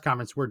yesterday's press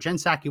conference where Jen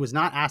Psaki was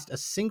not asked a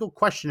single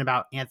question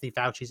about Anthony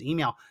Fauci's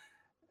email.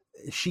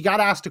 She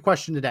got asked a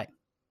question today,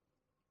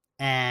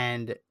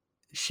 and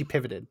she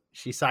pivoted.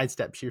 She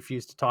sidestepped. She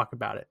refused to talk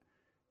about it.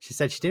 She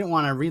said she didn't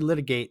want to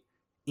relitigate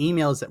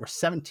emails that were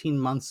 17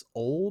 months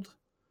old.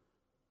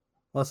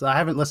 Listen, I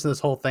haven't listened to this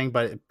whole thing,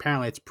 but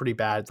apparently it's pretty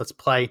bad. Let's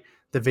play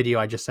the video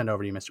I just sent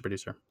over to you, Mr.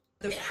 Producer.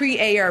 The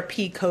pre-ARP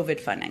COVID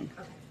funding.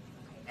 Okay.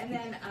 And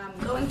then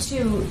going to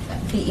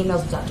the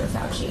emails with Dr.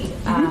 Fauci,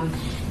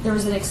 there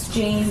was an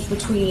exchange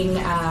between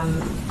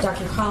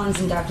Dr. Collins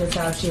and Dr.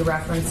 Fauci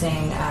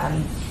referencing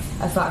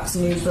a Fox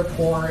News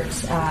report.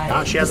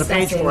 She has a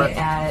page for it.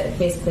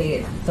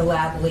 Basically, the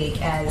lab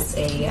leak as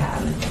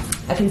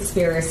a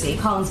conspiracy.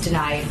 Collins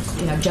denied,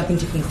 jumping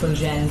to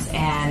conclusions,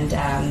 and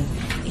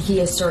he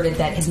asserted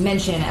that his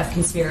mention of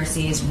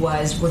conspiracies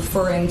was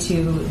referring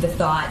to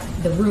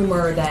the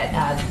rumor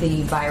that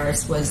the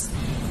virus was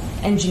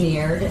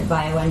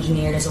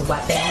bioengineered as a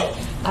weapon.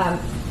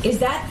 Is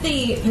that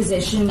the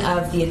position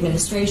of the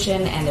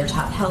administration and their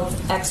top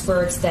health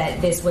experts,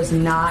 that this was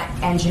not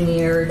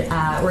engineered,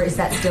 or is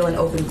that still an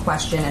open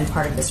question and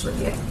part of this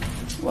review?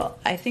 Well,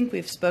 I think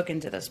we've spoken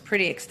to this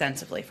pretty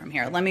extensively from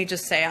here. Let me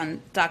just say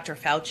on Dr.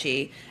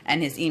 Fauci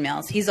and his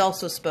emails, he's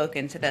also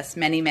spoken to this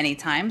many, many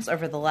times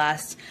over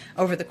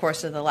the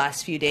course of the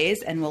last few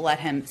days, and we'll let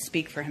him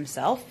speak for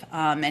himself.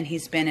 And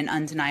he's been an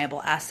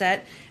undeniable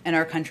asset in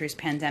our country's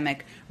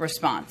pandemic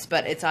response.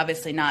 But it's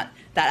obviously not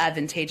that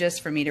advantageous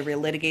for me to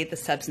relitigate the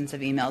substance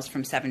of emails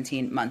from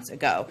 17 months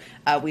ago.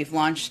 We've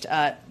launched,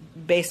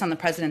 based on the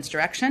president's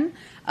direction,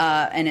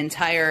 an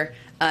entire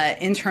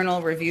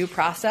internal review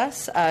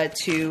process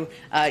to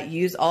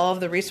use all of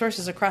the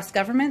resources across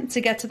government to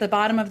get to the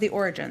bottom of the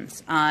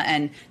origins.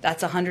 And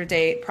that's a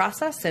 100-day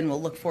process, and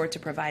we'll look forward to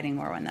providing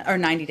more when or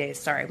 90 days,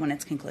 sorry, when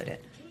it's concluded.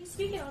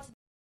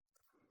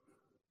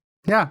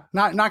 Yeah,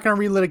 not going to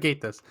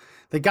relitigate this.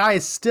 The guy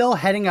is still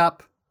heading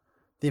up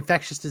the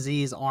infectious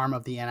disease arm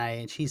of the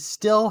NIH. He's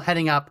still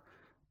heading up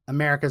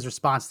America's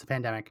response to the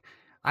pandemic.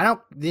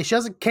 She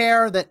doesn't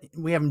care that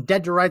we have him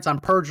dead to rights on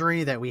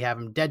perjury, that we have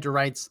him dead to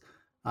rights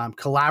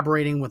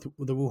collaborating with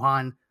the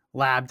Wuhan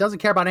lab. Doesn't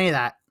care about any of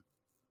that.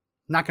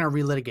 Not going to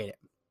relitigate it.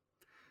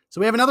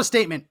 So we have another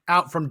statement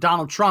out from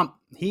Donald Trump.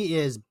 He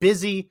is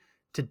busy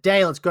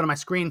today. Let's go to my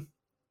screen.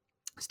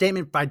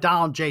 Statement by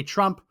Donald J.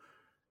 Trump,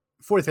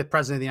 45th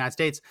president of the United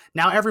States.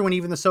 Now everyone,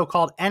 even the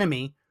so-called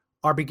enemy,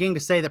 are beginning to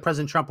say that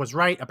President Trump was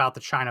right about the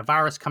China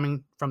virus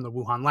coming from the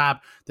Wuhan lab.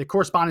 The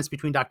correspondence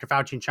between Dr.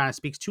 Fauci and China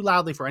speaks too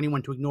loudly for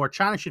anyone to ignore.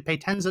 China should pay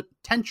 $10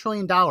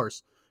 trillion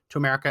to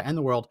America and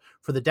the world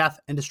for the death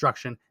and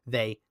destruction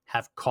they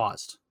have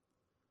caused.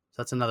 So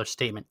that's another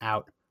statement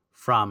out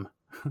from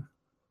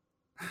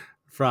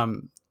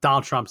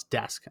Donald Trump's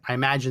desk. I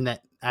imagine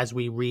that as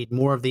we read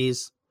more of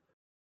these,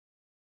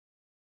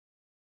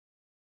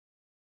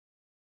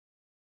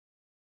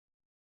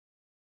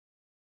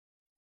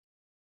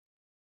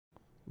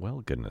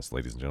 well, goodness,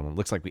 ladies and gentlemen,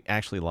 looks like we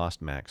actually lost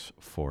Max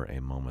for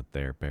a moment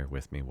there. Bear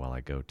with me while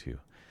I go to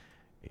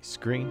a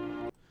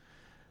screen.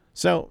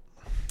 So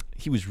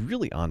he was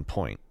really on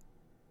point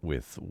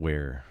with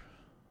where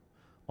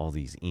all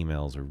these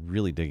emails are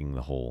really digging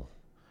the hole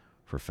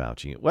for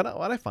Fauci. What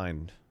I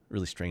find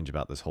really strange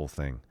about this whole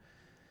thing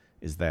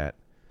is that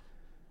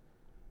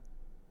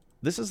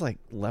this is like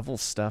level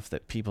stuff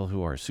that people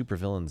who are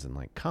supervillains in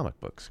like comic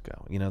books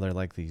go. You know, they're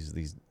like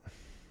these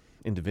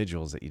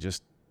individuals that you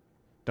just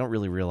don't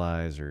really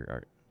realize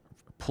are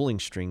pulling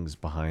strings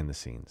behind the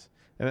scenes.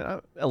 I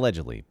mean,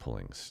 allegedly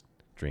pulling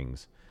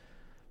strings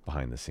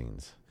behind the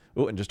scenes.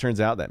 Oh, and just turns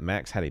out that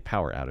Max had a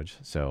power outage,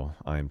 so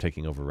I'm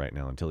taking over right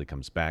now until he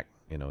comes back.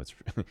 You know, it's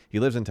he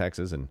lives in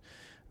Texas, and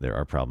there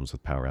are problems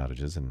with power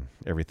outages, and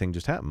everything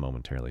just happened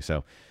momentarily.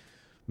 So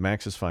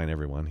Max is fine,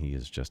 everyone. He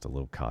is just a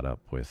little caught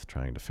up with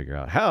trying to figure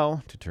out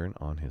how to turn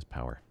on his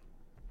power.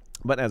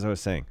 But as I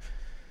was saying,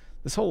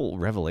 this whole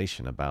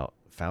revelation about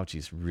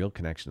Fauci's real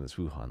connection to this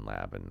Wuhan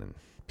lab, and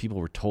people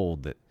were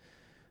told that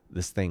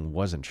this thing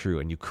wasn't true,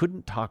 and you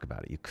couldn't talk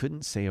about it. You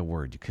couldn't say a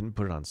word. You couldn't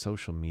put it on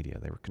social media.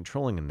 They were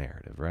controlling a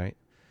narrative, right?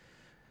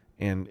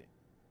 And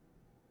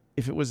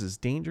if it was as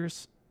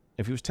dangerous,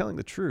 if he was telling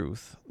the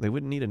truth, they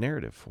wouldn't need a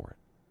narrative for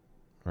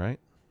it, right?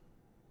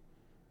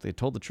 If they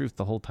told the truth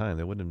the whole time,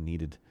 they wouldn't have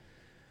needed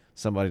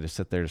somebody to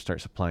sit there to start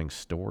supplying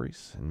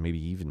stories and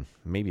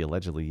maybe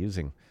allegedly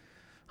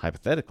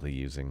hypothetically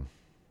using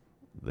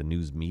the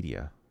news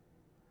media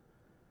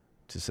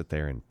to sit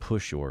there and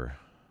push your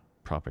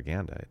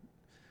propaganda.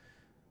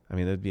 I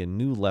mean, that'd be a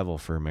new level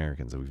for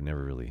Americans that we've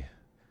never really,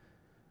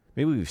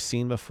 maybe we've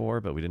seen before,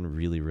 but we didn't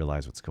really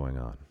realize what's going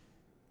on.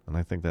 And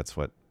I think that's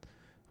where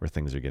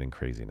things are getting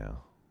crazy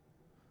now.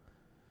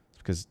 It's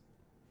because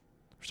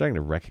we're starting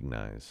to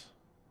recognize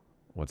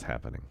what's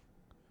happening.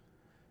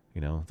 You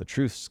know, the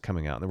truth's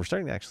coming out, and we're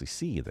starting to actually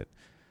see that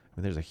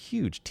there's a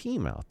huge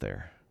team out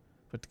there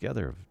put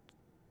together of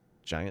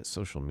giant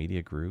social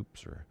media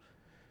groups or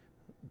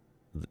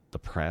the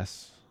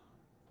press,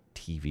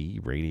 TV,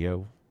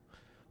 radio,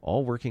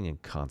 all working in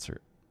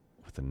concert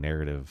with the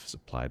narrative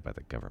supplied by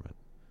the government.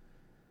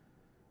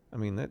 I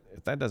mean,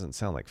 if that doesn't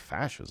sound like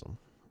fascism,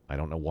 I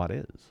don't know what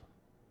is.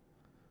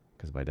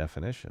 Because by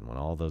definition, when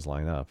all those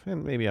line up,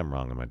 and maybe I'm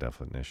wrong in my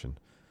definition,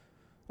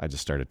 I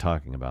just started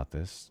talking about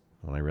this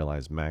when I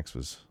realized Max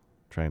was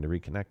trying to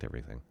reconnect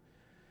everything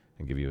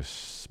and give you a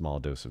small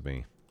dose of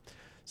me.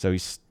 So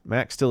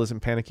Max still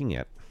isn't panicking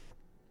yet.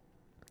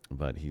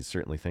 But he's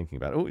certainly thinking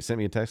about it. Oh, he sent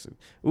me a text.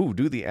 Ooh,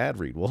 do the ad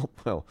read. Well,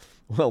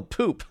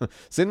 poop.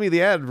 Send me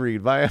the ad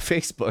read via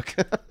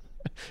Facebook.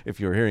 If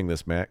you're hearing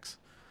this, Max.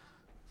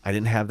 I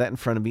didn't have that in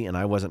front of me, and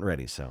I wasn't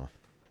ready, so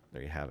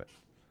there you have it.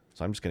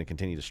 So I'm just going to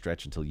continue to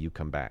stretch until you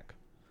come back.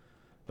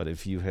 But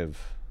if you have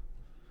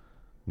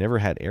never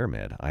had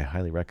AirMed, I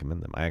highly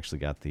recommend them. I actually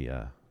got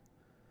the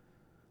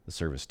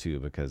service,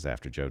 too, because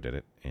after Joe did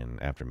it and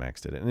after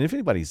Max did it. And if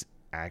anybody's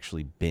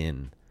actually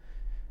been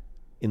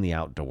in the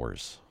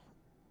outdoors,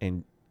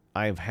 and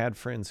I've had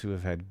friends who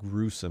have had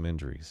gruesome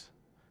injuries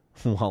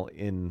while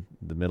in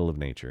the middle of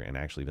nature and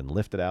actually been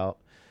lifted out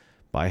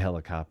by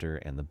helicopter,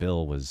 and the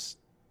bill was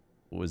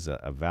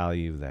a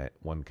value that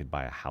one could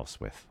buy a house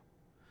with.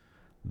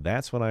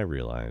 That's when I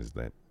realized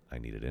that I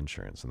needed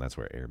insurance, and that's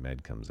where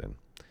AirMed comes in.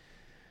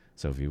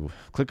 So if you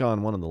click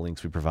on one of the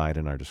links we provide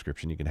in our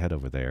description, you can head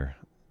over there.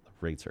 The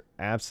rates are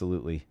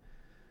absolutely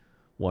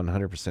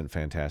 100%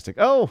 fantastic.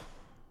 Oh,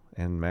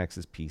 and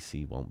Max's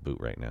PC won't boot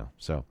right now.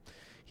 So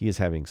he is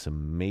having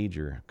some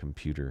major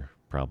computer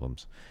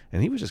problems.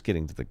 And he was just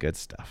getting to the good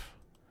stuff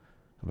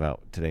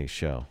about today's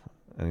show.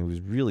 And he was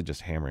really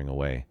just hammering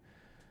away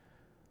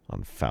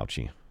on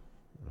Fauci.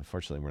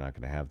 Unfortunately, we're not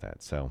going to have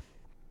that. So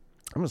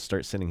I'm going to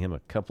start sending him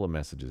a couple of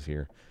messages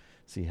here,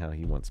 see how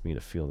he wants me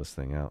to feel this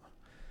thing out.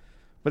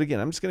 But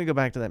again, I'm just going to go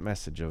back to that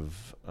message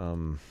of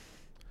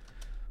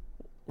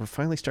we're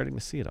finally starting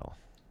to see it all.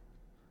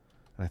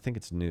 And I think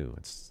it's new.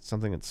 It's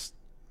something that's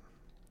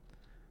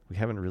we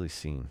haven't really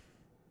seen.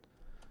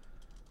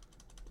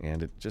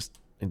 And it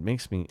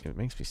makes me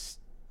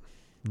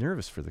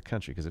nervous for the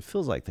country, because it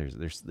feels like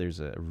there's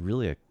a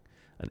really an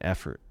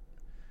effort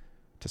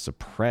to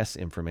suppress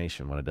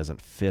information when it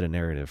doesn't fit a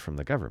narrative from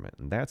the government.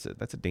 And that's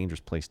a dangerous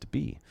place to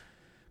be.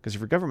 Because if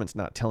your government's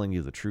not telling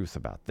you the truth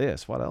about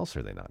this, what else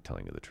are they not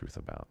telling you the truth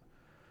about?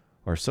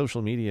 Or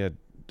social media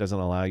doesn't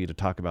allow you to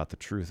talk about the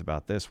truth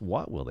about this,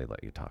 what will they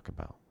let you talk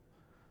about?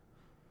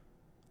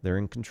 They're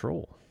in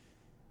control.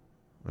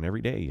 And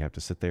every day you have to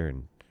sit there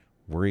and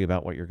worry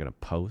about what you're going to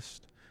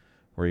post,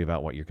 worry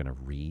about what you're going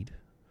to read,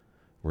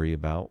 worry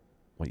about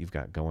what you've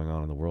got going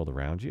on in the world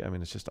around you. I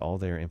mean, it's just all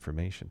their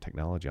information,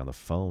 technology on the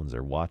phones.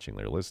 They're watching,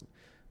 they're listening.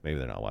 Maybe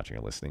they're not watching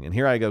or listening. And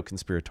here I go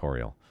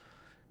conspiratorial.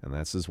 And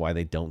this is why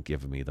they don't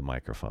give me the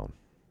microphone,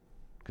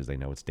 because they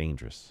know it's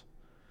dangerous.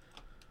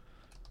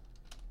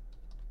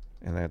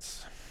 And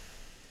it's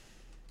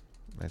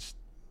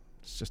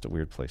just a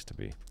weird place to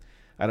be.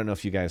 I don't know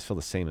if you guys feel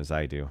the same as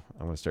I do.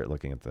 I'm going to start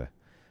looking at the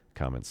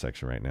comment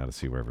section right now to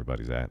see where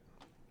everybody's at,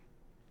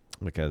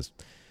 because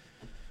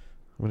I'm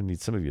going to need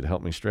some of you to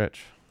help me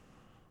stretch.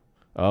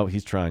 Oh,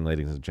 he's trying,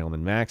 ladies and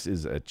gentlemen. Max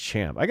is a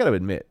champ. I got to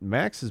admit,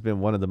 Max has been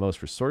one of the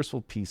most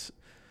resourceful people.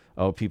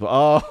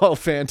 Oh,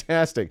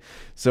 fantastic.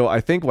 So I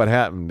think what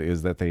happened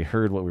is that they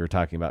heard what we were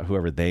talking about,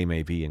 whoever they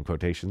may be in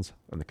quotations,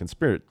 on the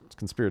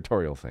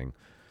conspiratorial thing.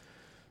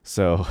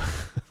 So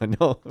I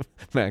know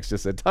Max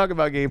just said, talk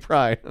about gay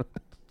pride. I'm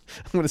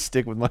going to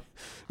stick with my...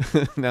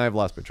 Now I've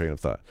lost my train of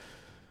thought.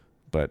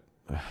 But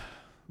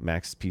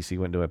Max's PC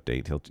went to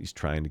update. He's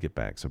trying to get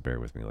back, so bear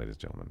with me, ladies and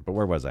gentlemen. But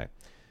where was I?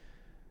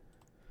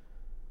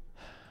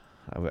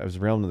 I was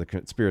realm of the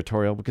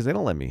conspiratorial, because they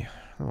don't let me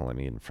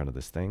in front of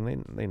this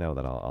thing. They know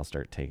that I'll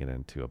start taking it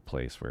into a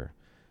place where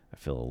I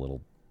feel a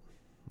little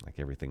like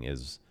everything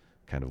is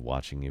kind of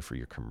watching you for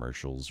your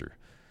commercials or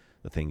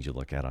the things you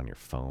look at on your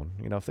phone.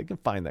 You know, if they can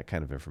find that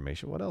kind of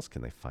information, what else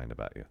can they find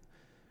about you?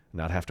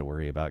 Not have to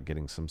worry about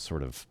getting some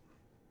sort of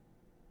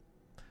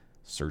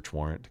search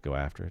warrant to go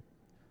after it.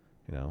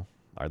 You know,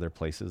 are there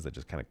places that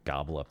just kind of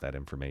gobble up that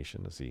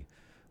information to see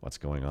what's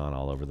going on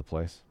all over the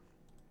place?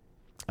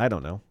 I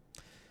don't know.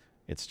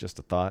 It's just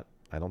a thought.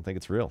 I don't think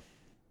it's real.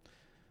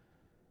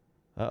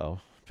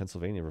 Uh-oh.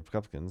 Pennsylvania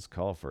Republicans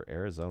call for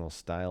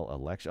Arizona-style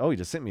election. Oh, he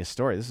just sent me a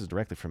story. This is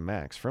directly from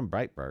Max from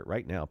Breitbart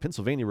right now.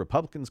 Pennsylvania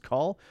Republicans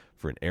call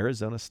for an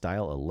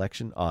Arizona-style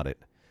election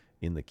audit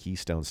in the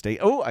Keystone State.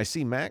 Oh, I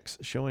see Max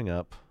showing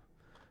up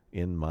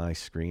in my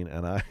screen,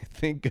 and I,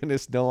 thank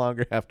goodness, no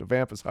longer have to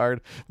vamp as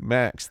hard.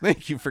 Max,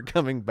 thank you for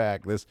coming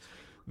back.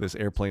 This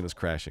airplane is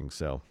crashing,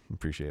 so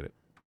appreciate it.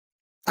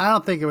 I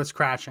don't think it was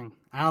crashing.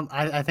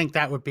 I think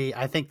that would be.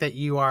 I think that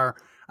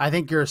I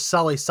think you're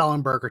Sully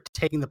Sullenberger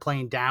taking the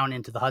plane down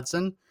into the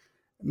Hudson.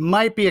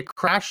 Might be a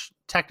crash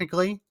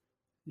technically.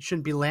 You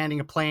shouldn't be landing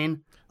a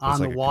plane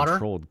on the water.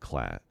 Controlled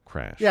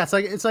crash. Yeah,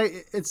 it's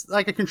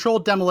like a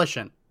controlled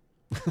demolition.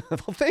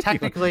 Well, thank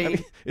technically, you. I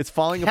mean, it's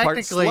falling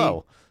apart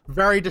slow.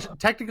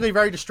 Technically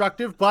very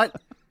destructive, but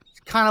it's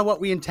kind of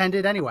what we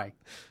intended anyway.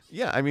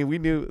 Yeah, I mean, we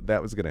knew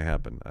that was going to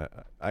happen.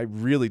 I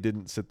really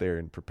didn't sit there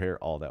and prepare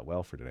all that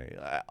well for today.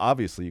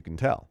 Obviously, you can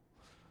tell.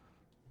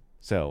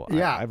 So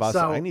yeah,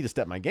 I need to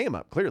step my game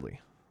up, clearly.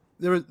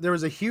 There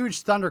was a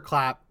huge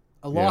thunderclap,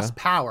 lost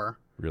power.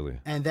 Really?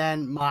 And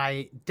then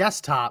my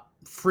desktop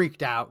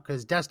freaked out,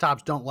 because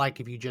desktops don't like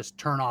if you just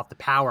turn off the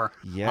power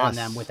on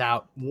them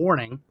without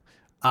warning.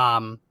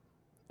 I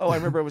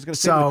remember I was going to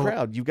say to the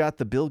crowd, you got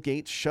the Bill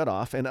Gates shut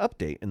off and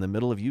update in the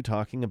middle of you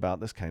talking about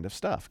this kind of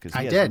stuff, because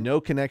he has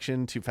no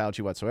connection to Fauci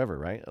whatsoever,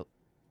 right?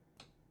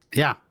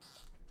 Yeah.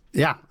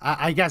 Yeah.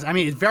 I guess. I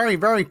mean, it's very,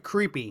 very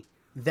creepy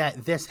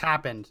that this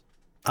happened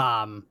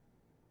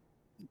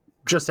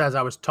just as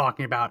I was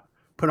talking about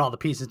putting all the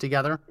pieces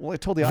together. Well, I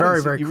told the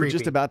audience you were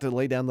just about to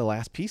lay down the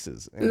last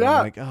pieces. And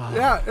I'm like,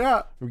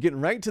 yeah. We're getting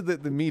right to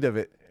the meat of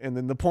it, and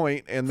then the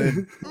point, and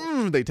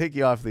then they take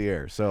you off the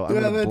air. So I'm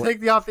going to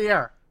take you off the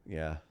air.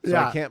 Yeah. So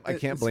I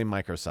can't blame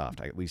Microsoft,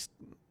 at least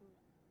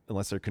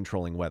unless they're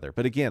controlling weather.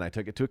 But again, I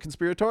took it to a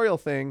conspiratorial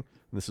thing.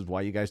 And this is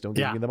why you guys don't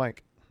give me the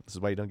mic. This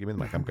is why you don't give me the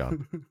mic. I'm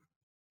gone.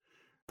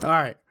 All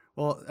right.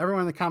 Well,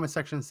 everyone in the comment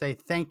section say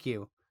thank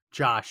you,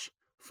 Josh,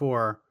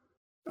 for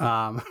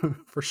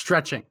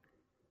stretching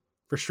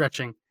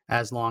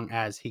as long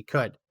as he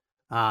could.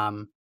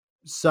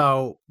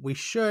 So we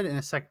should, in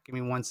a second, give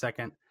me 1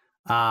 second.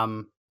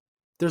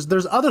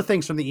 There's other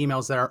things from the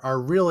emails that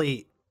are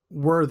really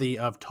worthy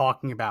of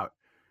talking about.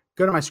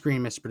 Go to my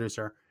screen, Mr.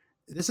 Producer.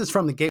 This is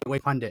from the Gateway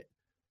Pundit.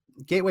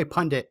 Gateway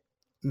Pundit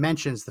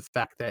mentions the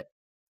fact that,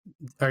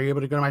 are you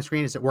able to go to my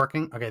screen? Is it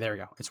working? Okay, there we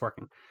go. It's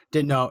working.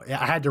 Didn't know.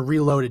 I had to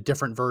reload a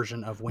different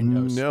version of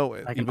Windows. No,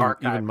 like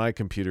even my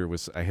computer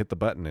I hit the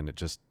button and it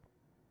just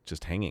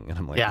hanging. And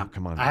I'm like, yeah, oh,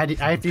 come on. I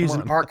had to use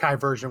an archive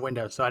version of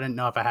Windows, so I didn't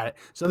know if I had it.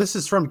 So this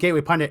is from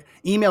Gateway Pundit.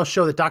 Emails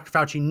show that Dr.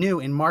 Fauci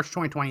knew in March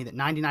 2020 that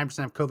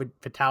 99% of COVID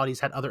fatalities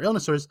had other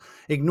illnesses,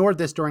 ignored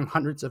this during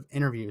hundreds of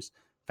interviews.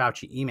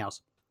 Fauci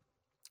emails.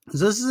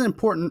 So this is an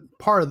important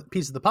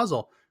piece of the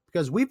puzzle,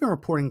 because we've been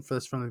reporting for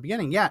this from the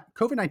beginning. Yeah,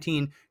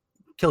 COVID-19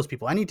 kills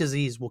people. Any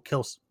disease will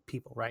kill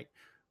people, right?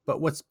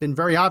 But what's been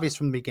very obvious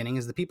from the beginning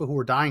is the people who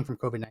were dying from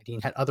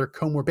COVID-19 had other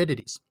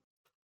comorbidities.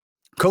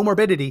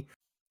 Comorbidity,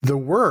 the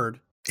word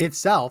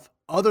itself,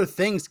 other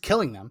things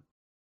killing them,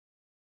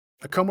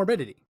 a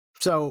comorbidity.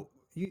 So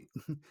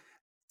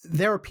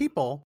there are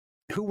people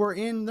who were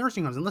in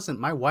nursing homes. And listen,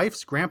 my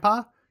wife's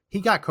grandpa,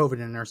 he got COVID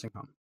in a nursing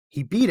home.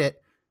 He beat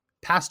it,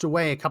 passed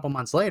away a couple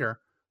months later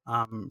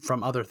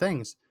from other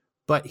things.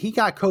 But he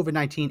got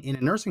COVID-19 in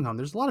a nursing home.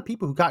 There's a lot of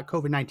people who got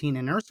COVID-19 in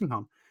a nursing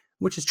home,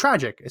 which is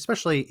tragic.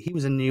 Especially, he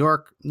was in New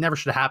York. Never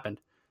should have happened.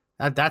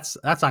 That's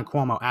on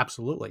Cuomo,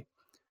 absolutely.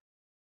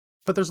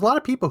 But there's a lot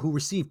of people who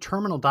receive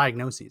terminal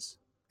diagnoses.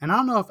 And I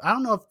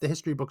don't know if the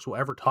history books will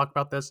ever talk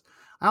about this.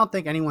 I don't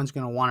think anyone's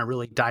going to want to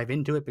really dive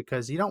into it,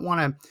 because you don't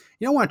want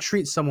to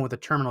treat someone with a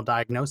terminal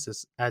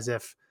diagnosis as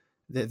if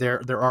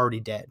they're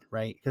already dead,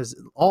 right? Because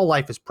all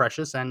life is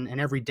precious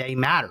and every day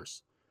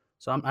matters.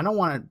 So I don't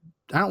want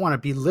to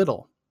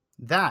belittle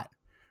that.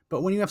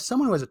 But when you have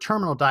someone who has a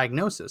terminal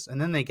diagnosis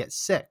and then they get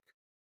sick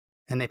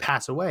and they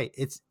pass away,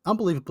 it's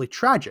unbelievably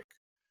tragic.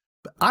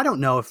 But I don't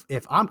know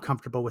if I'm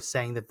comfortable with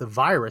saying that the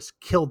virus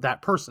killed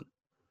that person,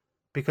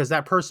 because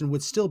that person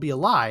would still be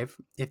alive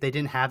if they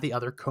didn't have the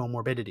other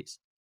comorbidities.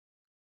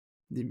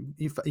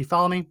 You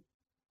follow me?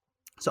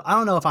 So I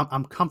don't know if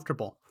I'm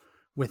comfortable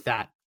with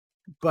that.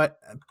 But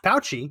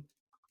Fauci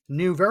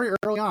knew very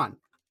early on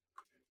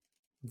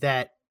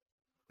that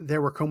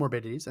there were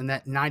comorbidities, and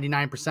that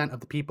 99% of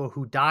the people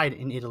who died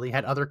in Italy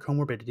had other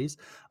comorbidities,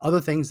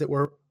 other things that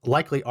were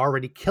likely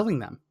already killing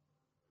them.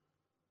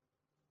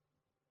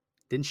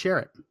 Didn't share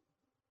it.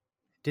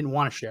 Didn't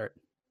want to share it.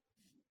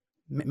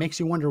 Makes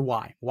you wonder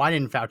why. Why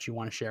didn't Fauci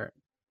want to share it?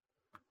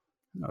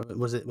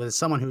 Was it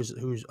someone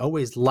who's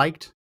always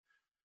liked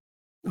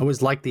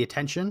the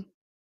attention,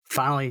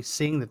 finally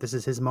seeing that this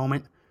is his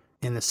moment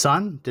in the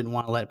sun, didn't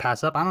want to let it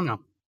pass up? I don't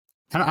know.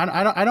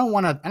 I don't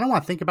want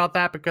to think about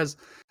that, because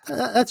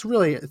that's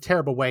really a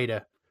terrible way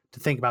to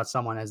think about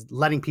someone, as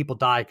letting people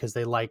die because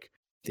they like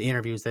the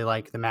interviews, they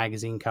like the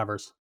magazine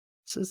covers.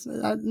 It's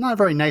not a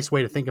very nice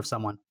way to think of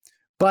someone,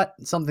 but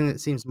something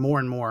that seems more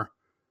and more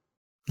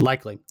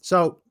likely.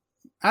 So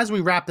as we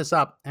wrap this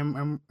up,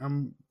 and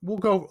we'll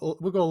go a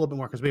little bit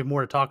more because we have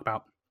more to talk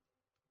about.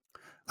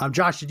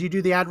 Josh, did you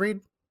do the ad read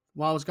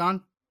while I was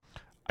gone?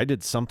 I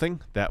did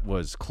something that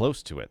was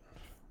close to it,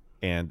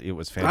 and it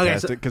was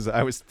fantastic because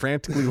I was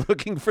frantically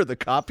looking for the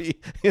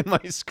copy in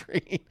my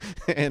screen,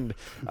 and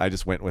I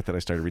just went with it. I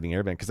started reading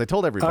Airband because I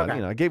told everybody,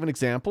 I gave an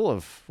example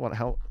of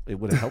how it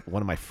would have helped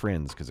one of my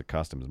friends, because it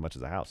cost him as much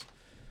as a house,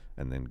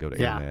 and then go to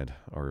Airmed,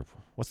 or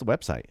what's the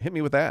website? Hit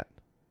me with that.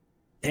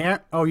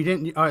 You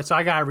didn't. So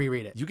I gotta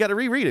reread it. You got to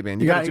reread it, man.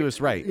 You got to do us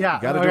right. Yeah,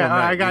 you got to do them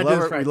right. I gotta do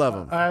this right. We love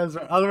them.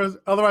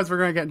 Otherwise, we're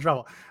gonna get in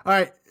trouble. All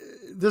right.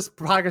 This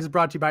podcast is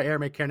brought to you by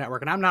Airmed Care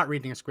Network, and I'm not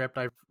reading a script.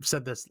 I've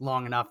said this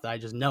long enough that I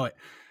just know it.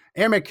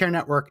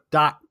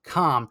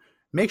 AirMedCareNetwork.com.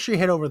 Make sure you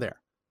head over there,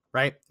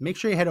 right? Make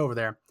sure you head over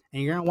there,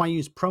 and you're gonna want to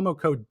use promo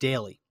code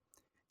DAILY.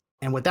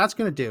 And what that's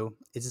gonna do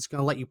is it's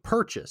gonna let you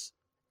purchase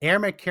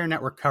Airmed Care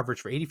Network coverage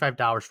for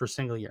 $85 for a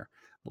single year.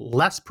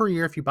 Less per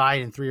year if you buy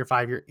it in 3 or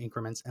 5 year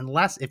increments, and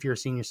less if you're a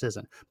senior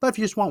citizen. But if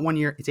you just want 1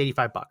 year, it's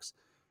 $85.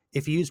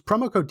 If you use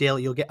promo code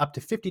DAILY, you'll get up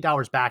to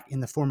 $50 back in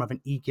the form of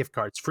an e-gift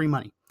card. It's free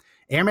money.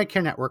 Airmed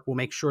Care Network will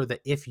make sure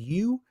that if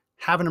you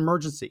have an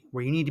emergency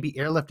where you need to be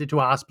airlifted to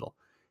a hospital,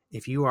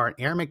 if you are an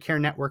Airmed Care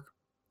Network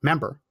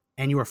member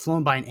and you are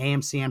flown by an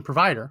AMCN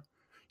provider,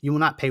 you will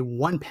not pay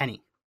 1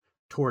 penny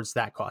towards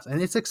that cost.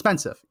 And it's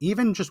expensive.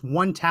 Even just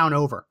one town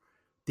over,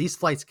 these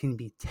flights can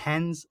be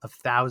tens of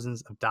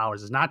thousands of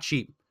dollars. It's not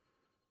cheap.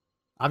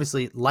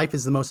 Obviously, life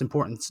is the most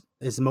important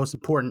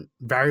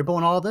variable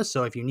in all of this.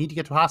 So if you need to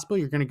get to a hospital,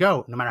 you're going to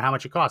go no matter how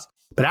much it costs.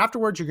 But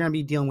afterwards, you're going to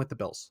be dealing with the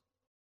bills.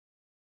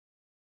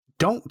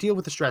 Don't deal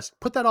with the stress.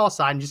 Put that all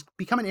aside and just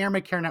become an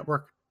Airmed Care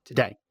Network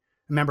today.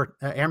 Remember,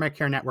 Airmed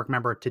Care Network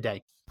member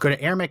today. Go to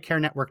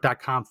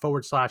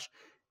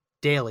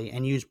airmedcarenetwork.com/daily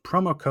and use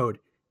promo code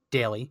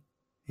DAILY,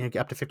 and you get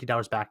up to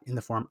 $50 back in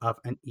the form of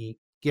an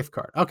e-gift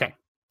card. Okay.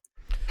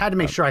 Had to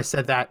make sure I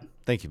said that.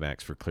 Thank you,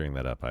 Max, for clearing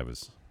that up. I'm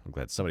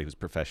glad somebody who's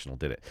professional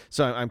did it.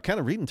 So I'm kind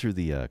of reading through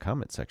the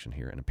comment section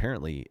here, and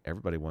apparently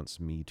everybody wants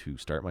me to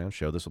start my own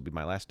show. This will be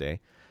my last day.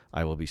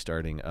 I will be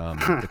starting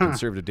the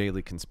Conservative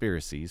Daily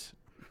Conspiracies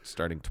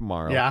starting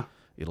tomorrow. Yeah.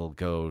 It'll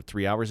go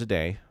 3 hours a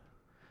day,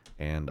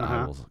 and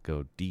I will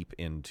go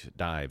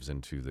dives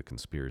into the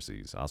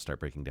conspiracies. I'll start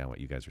breaking down what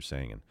you guys are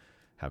saying and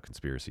how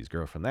conspiracies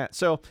grow from that.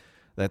 So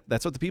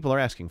that's what the people are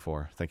asking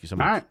for. Thank you so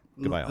much. All right.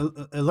 Goodbye. All.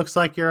 It looks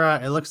like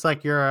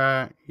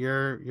your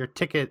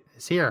ticket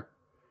is here.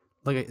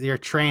 Look at your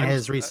train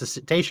has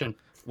resuscitation.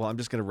 Well, I'm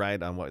just going to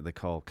ride on what they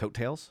call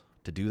coattails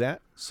to do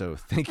that. So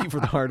thank you for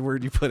the hard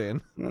word you put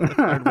in,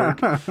 hard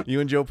work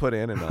you and Joe put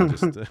in, and I'll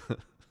just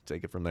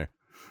take it from there.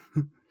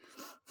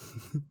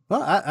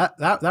 Well,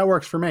 that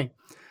works for me.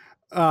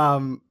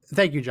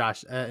 Thank you,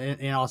 Josh.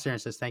 In all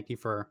seriousness, thank you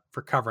for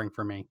covering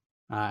for me.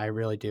 I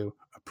really do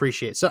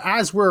appreciate it. So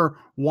as we're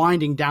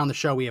winding down the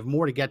show, we have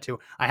more to get to.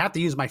 I have to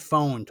use my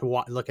phone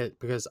to look at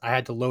because I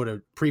had to load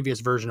a previous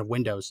version of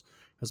Windows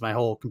because my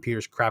whole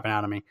computer's crapping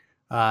out on me.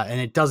 And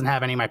it doesn't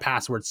have any of my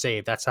passwords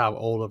saved. That's how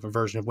old of a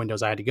version of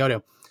Windows I had to go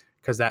to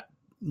because that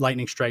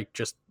lightning strike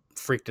just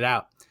freaked it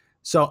out.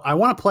 So I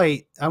want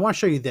to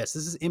show you this.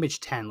 This is image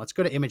 10. Let's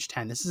go to image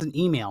 10. This is an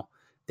email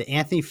that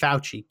Anthony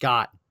Fauci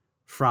got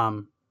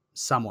from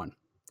someone.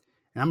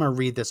 And I'm going to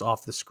read this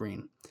off the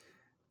screen.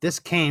 This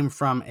came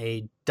from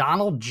a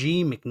Donald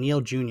G.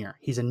 McNeil Jr.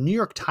 He's a New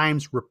York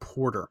Times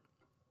reporter.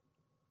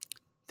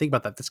 Think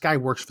about that. This guy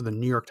works for the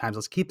New York Times.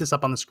 Let's keep this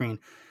up on the screen.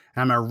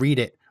 And I'm going to read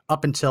it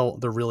up until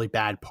the really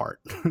bad part.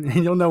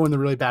 And you'll know when the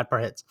really bad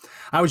part hits.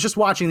 I was just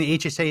watching the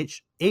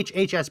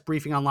HHS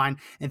briefing online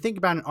and think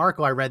about an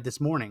article I read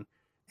this morning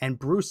and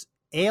Bruce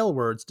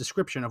Aylward's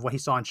description of what he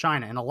saw in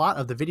China. And a lot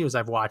of the videos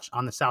I've watched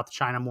on the South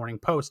China Morning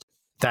Post,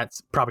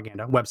 that's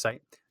propaganda website,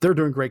 they're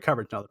doing great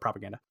coverage. No, the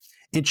propaganda.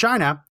 In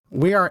China,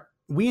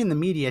 we in the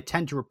media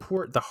tend to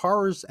report the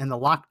horrors and the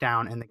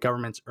lockdown and the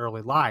government's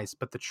early lies.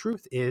 But the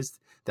truth is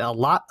that a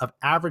lot of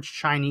average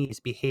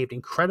Chinese behaved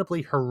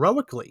incredibly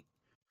heroically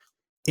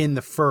in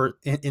the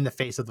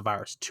face of the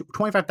virus.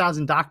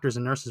 25,000 doctors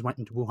and nurses went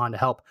into Wuhan to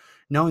help,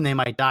 knowing they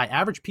might die.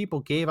 Average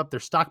people gave up their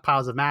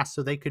stockpiles of masks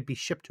so they could be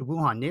shipped to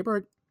Wuhan.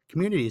 Neighborhood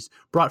communities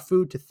brought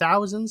food to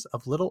thousands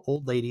of little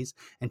old ladies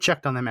and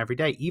checked on them every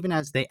day, even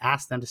as they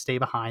asked them to stay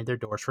behind their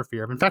doors for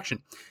fear of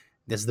infection.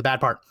 This is the bad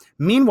part.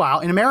 Meanwhile,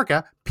 in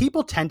America,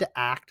 people tend to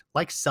act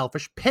like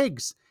selfish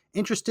pigs,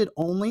 interested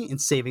only in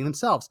saving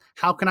themselves.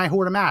 How can I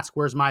hoard a mask?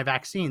 Where's my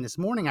vaccine? This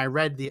morning, I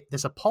read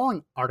this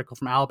appalling article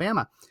from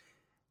Alabama.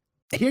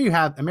 Here you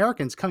have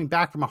Americans coming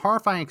back from a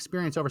horrifying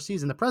experience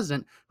overseas, and the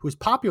president, who is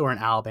popular in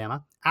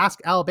Alabama,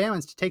 asked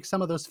Alabamans to take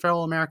some of those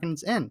fellow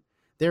Americans in.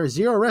 There is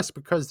zero risk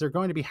because they're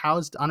going to be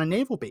housed on a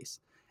naval base.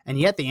 And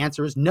yet the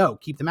answer is no,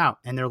 keep them out,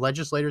 and their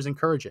legislators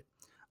encourage it.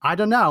 I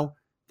don't know.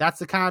 That's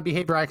the kind of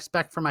behavior I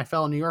expect from my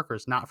fellow New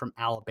Yorkers, not from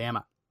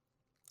Alabama.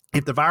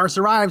 If the virus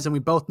arrives, and we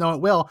both know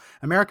it will,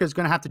 America is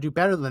going to have to do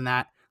better than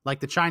that. Like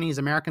the Chinese,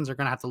 Americans are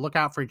going to have to look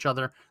out for each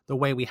other the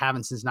way we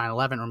haven't since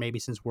 9/11 or maybe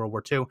since World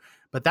War II.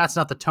 But that's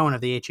not the tone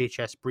of the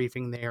HHS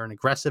briefing. They are an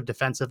aggressive,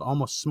 defensive,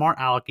 almost smart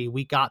alecky.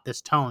 We got this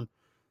tone.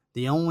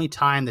 The only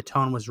time the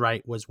tone was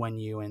right was when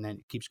you, and then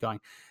it keeps going.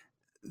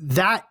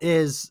 That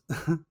is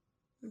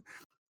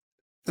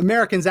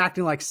Americans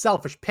acting like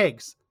selfish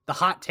pigs. The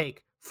hot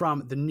take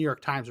from the New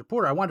York Times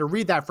reporter. I wanted to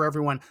read that for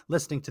everyone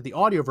listening to the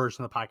audio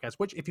version of the podcast,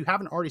 which if you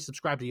haven't already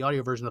subscribed to the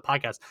audio version of the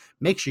podcast,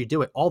 make sure you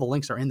do it. All the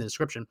links are in the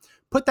description.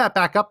 Put that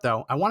back up,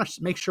 though. I want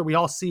to make sure we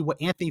all see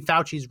what Anthony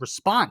Fauci's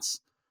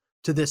response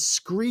to this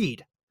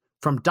screed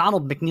from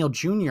Donald McNeil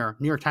Jr.,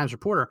 New York Times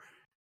reporter,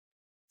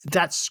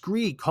 that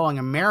screed calling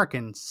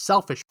Americans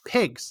selfish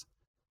pigs.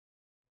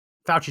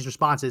 Fauci's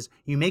response is,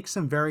 you make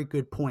some very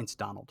good points,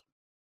 Donald.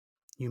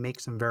 You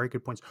make some very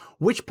good points.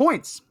 Which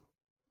points?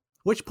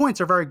 Which points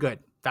are very good,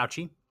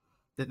 Fauci?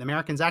 That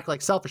Americans act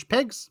like selfish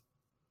pigs?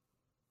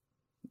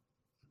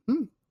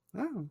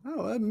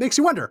 It makes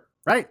you wonder,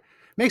 right?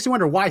 Makes you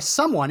wonder why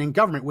someone in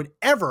government would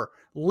ever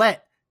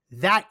let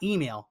that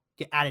email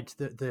get added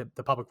to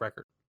the public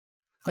record.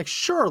 Like,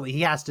 surely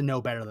he has to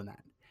know better than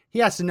that. He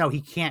has to know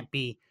he can't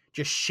be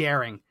just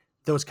sharing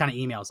those kind of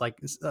emails. Like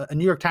a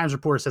New York Times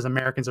reporter says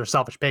Americans are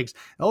selfish pigs.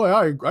 Oh,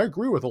 yeah, I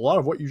agree with a lot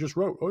of what you just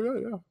wrote. Oh,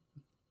 yeah.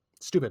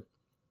 Stupid.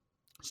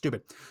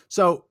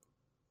 So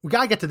we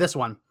got to get to this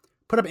one.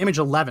 Put up image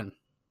 11.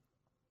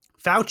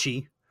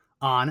 Fauci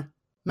on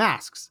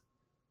masks.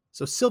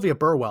 So Sylvia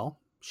Burwell,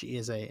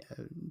 she's a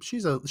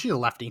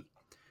lefty.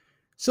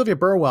 Sylvia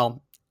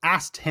Burwell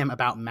asked him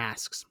about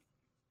masks.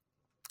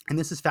 And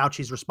this is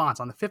Fauci's response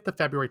on the 5th of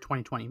February,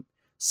 2020.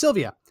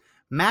 Sylvia,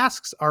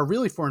 masks are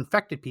really for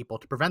infected people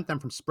to prevent them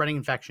from spreading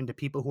infection to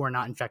people who are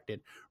not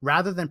infected,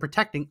 rather than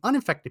protecting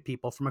uninfected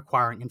people from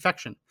acquiring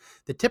infection.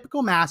 The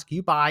typical mask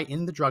you buy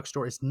in the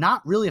drugstore is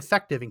not really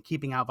effective in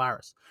keeping out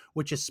virus,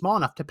 which is small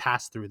enough to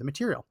pass through the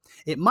material.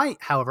 It might,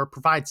 however,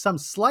 provide some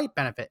slight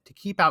benefit to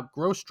keep out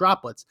gross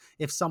droplets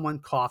if someone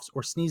coughs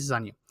or sneezes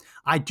on you.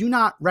 I do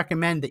not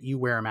recommend that you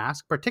wear a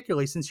mask,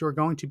 particularly since you are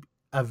going to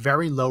a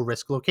very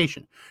low-risk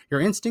location.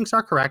 Your instincts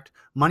are correct.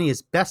 Money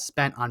is best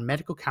spent on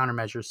medical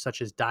countermeasures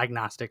such as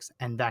diagnostics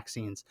and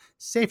vaccines.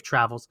 Safe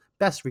travels.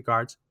 Best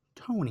regards,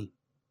 Tony.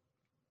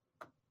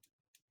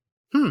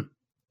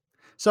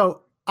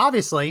 So,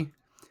 obviously,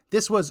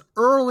 this was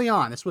early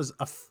on. This was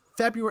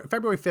February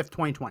 5th,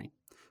 2020.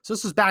 So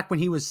this was back when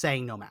he was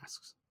saying no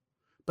masks.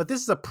 but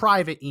this is a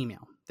private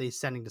email that he's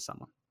sending to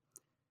someone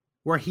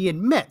where he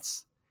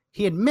admits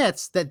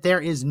that there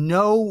is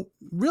no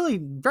really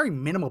very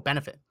minimal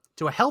benefit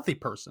to a healthy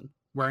person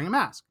wearing a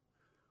mask.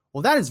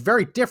 Well, that is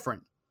very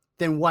different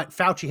than what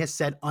Fauci has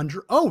said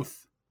under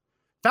oath.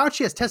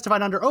 Fauci has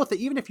testified under oath that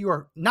even if you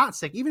are not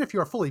sick, even if you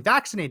are fully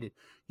vaccinated,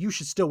 you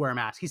should still wear a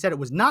mask. He said it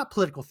was not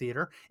political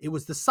theater, it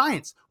was the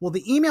science. Well,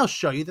 the emails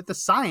show you that the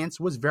science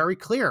was very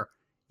clear.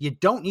 You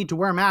don't need to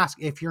wear a mask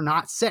if you're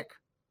not sick,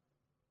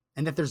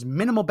 and that there's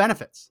minimal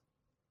benefits.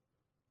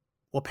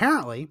 Well,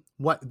 apparently,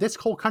 what this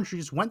whole country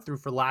just went through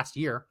for the last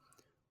year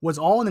was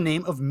all in the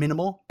name of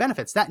minimal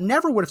benefits. That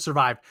never would have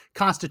survived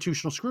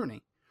constitutional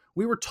scrutiny.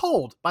 We were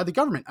told by the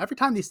government, every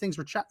time these things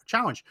were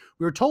challenged,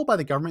 we were told by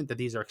the government that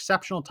these are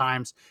exceptional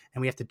times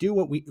and we have to do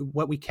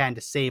what we can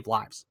to save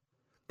lives.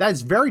 That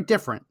is very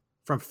different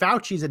from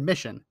Fauci's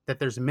admission that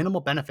there's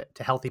minimal benefit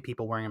to healthy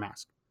people wearing a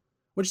mask,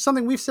 which is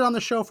something we've said on the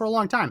show for a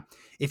long time.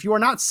 If you are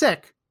not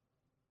sick,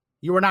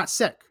 you are not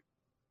sick.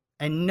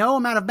 And no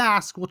amount of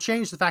mask will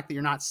change the fact that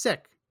you're not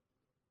sick.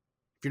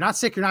 If you're not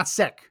sick, you're not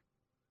sick.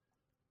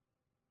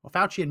 Well,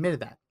 Fauci admitted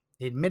that.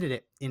 He admitted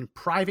it in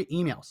private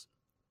emails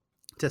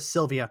to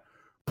Sylvia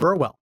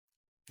Burwell.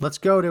 Let's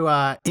go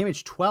to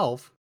image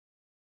 12.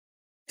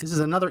 This is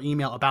another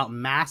email about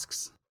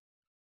masks.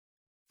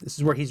 This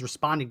is where he's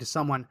responding to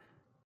someone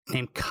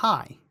named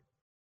Kai.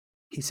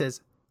 He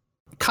says,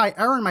 Kai,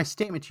 error in my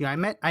statement to you.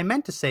 I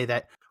meant to say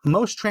that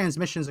most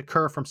transmissions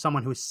occur from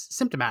someone who is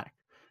symptomatic,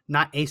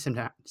 not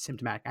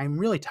asymptomatic. I'm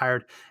really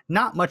tired.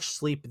 Not much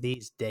sleep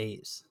these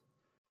days.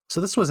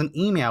 So this was an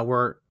email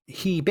where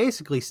he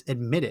basically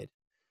admitted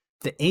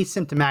that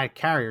asymptomatic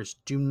carriers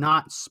do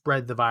not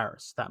spread the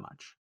virus that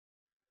much.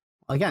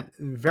 Again,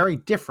 very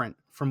different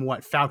from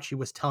what Fauci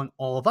was telling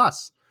all of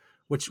us,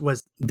 which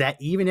was that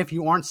even if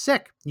you aren't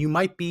sick, you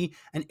might be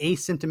an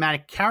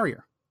asymptomatic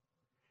carrier.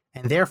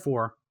 And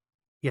therefore,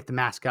 you have to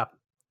mask up.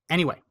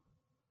 Anyway,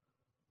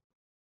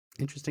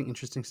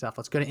 interesting stuff.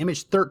 Let's go to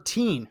image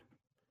 13.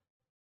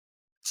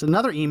 It's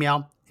another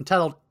email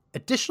entitled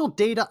Additional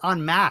Data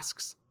on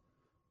Masks.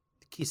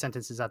 The key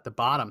sentence is at the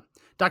bottom.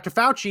 Dr.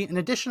 Fauci, in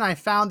addition, I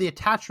found the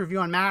attached review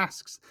on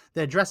masks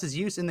that addresses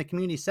use in the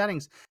community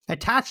settings.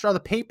 Attached are the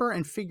paper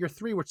and figure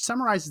 3, which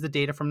summarizes the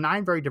data from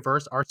 9 very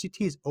diverse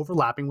RCTs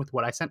overlapping with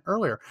what I sent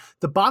earlier.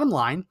 The bottom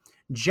line,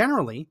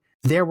 generally,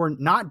 there were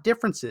not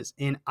differences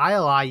in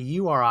ILI,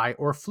 URI,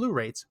 or flu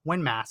rates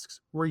when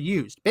masks were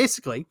used.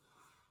 Basically,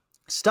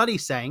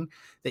 studies saying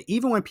that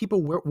even when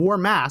people wore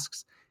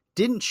masks,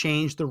 didn't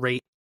change the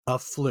rate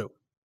of flu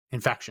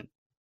infection.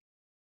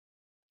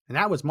 And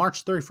that was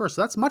March 31st.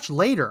 So that's much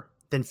later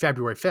than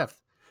February 5th.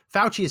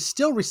 Fauci is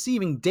still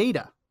receiving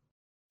data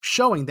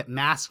showing that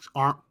masks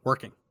aren't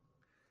working,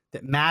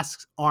 that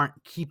masks aren't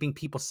keeping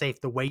people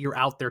safe the way you're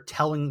out there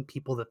telling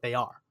people that they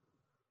are.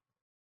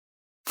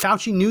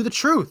 Fauci knew the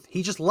truth.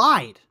 He just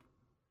lied.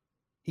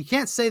 He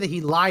can't say that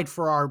he lied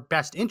for our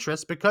best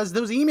interest because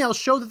those emails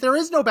show that there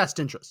is no best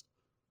interest.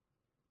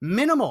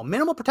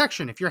 Minimal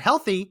protection. If you're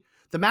healthy,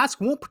 the mask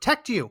won't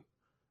protect you.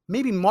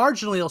 Maybe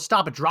marginally it'll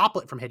stop a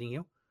droplet from hitting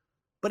you,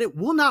 but it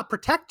will not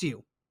protect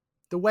you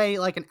the way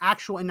like an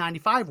actual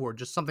N95 would.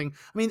 Just something,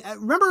 I mean,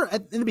 remember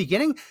in the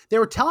beginning, they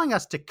were telling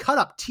us to cut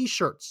up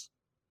t-shirts.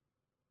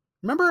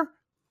 Remember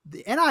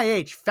the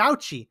NIH,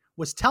 Fauci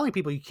was telling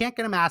people you can't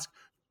get a mask,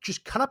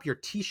 just cut up your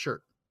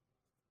t-shirt.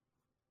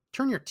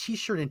 Turn your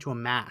t-shirt into a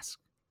mask.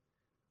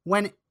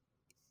 When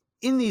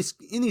in these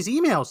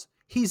emails,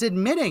 he's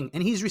admitting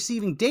and he's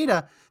receiving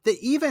data that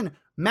even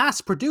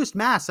mass-produced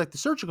masks, like the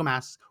surgical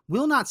masks,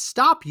 will not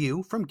stop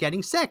you from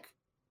getting sick.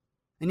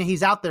 And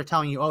he's out there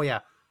telling you, oh yeah,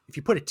 if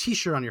you put a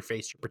t-shirt on your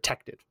face, you're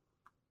protected.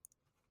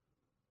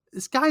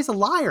 This guy's a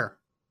liar.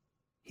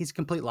 He's a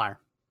complete liar.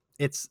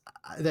 It's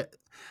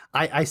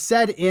I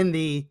said in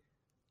the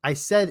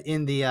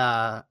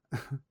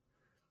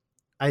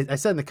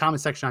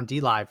comment section on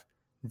DLive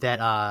that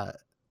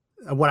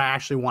what I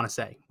actually want to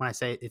say when I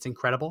say it's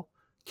incredible.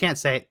 Can't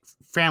say it,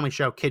 family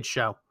show, kids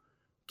show.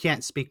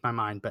 Can't speak my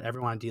mind, but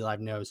everyone on DLive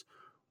knows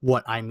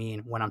what I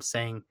mean when I'm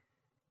saying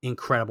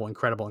incredible.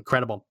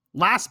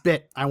 Last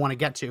bit I want to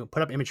get to,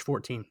 put up image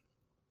 14.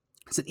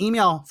 It's an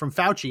email from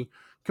Fauci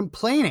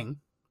complaining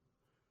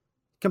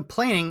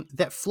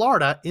that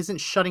Florida isn't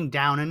shutting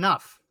down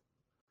enough.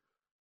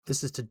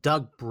 This is to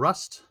Doug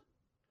Brust.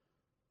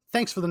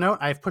 Thanks for the note.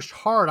 I have pushed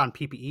hard on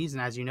PPEs,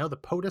 and as you know, the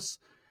POTUS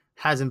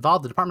has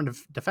involved the Department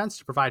of Defense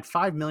to provide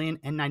 5 million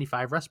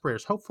N95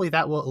 respirators. Hopefully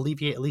that will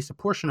alleviate at least a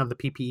portion of the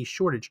PPE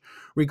shortage.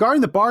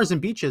 Regarding the bars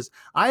and beaches,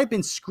 I have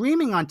been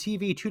screaming on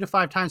TV 2 to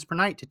 5 times per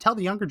night to tell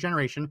the younger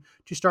generation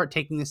to start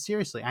taking this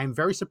seriously. I am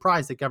very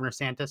surprised that Governor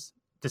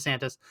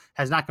DeSantis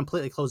has not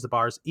completely closed the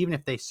bars, even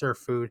if they serve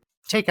food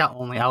takeout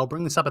only. I will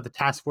bring this up at the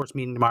task force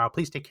meeting tomorrow.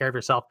 Please take care of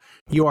yourself.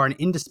 You are an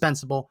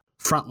indispensable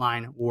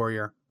frontline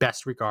warrior.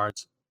 Best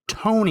regards,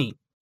 Tony.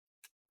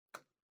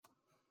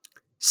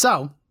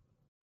 So,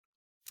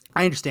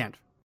 I understand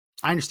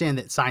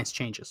that science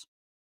changes.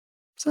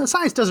 So the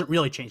science doesn't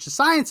really change. The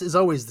science is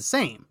always the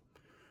same.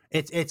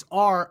 It's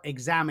our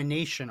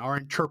examination, our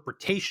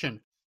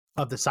interpretation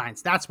of the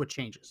science. That's what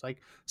changes.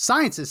 Like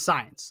science is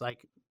science.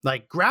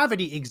 Like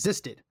gravity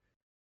existed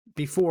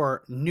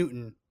before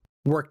Newton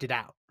worked it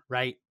out,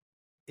 right?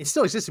 It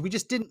still existed. We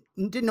just didn't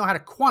know how to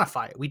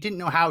quantify it. We didn't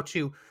know how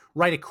to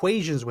write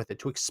equations with it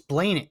to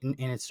explain it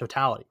in its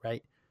totality,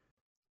 right?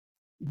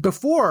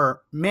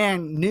 Before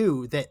man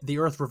knew that the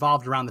earth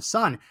revolved around the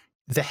sun,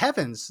 the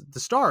heavens, the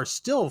stars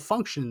still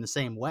function in the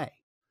same way,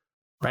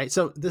 right?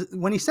 So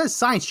when he says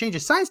science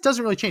changes, science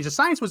doesn't really change. The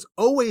science was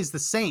always the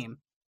same.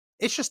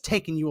 It's just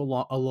taking you a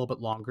little bit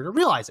longer to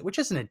realize it, which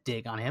isn't a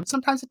dig on him.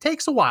 Sometimes it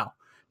takes a while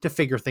to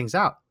figure things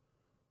out.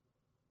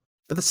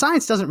 But the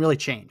science doesn't really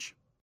change.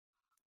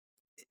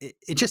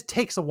 It just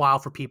takes a while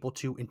for people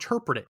to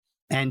interpret it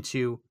and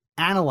to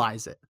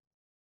analyze it.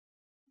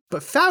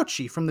 But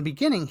Fauci, from the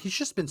beginning, he's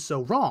just been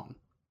so wrong,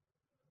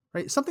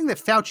 right? Something that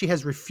Fauci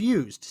has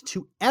refused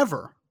to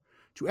ever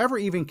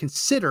even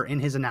consider in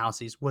his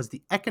analyses was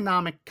the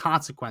economic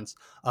consequence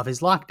of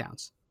his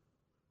lockdowns.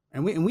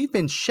 And we've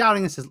been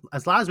shouting this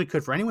as loud as we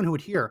could for anyone who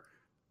would hear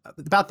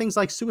about things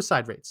like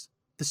suicide rates.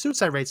 The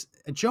suicide rates,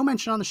 Joe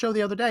mentioned on the show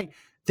the other day,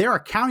 there are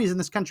counties in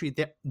this country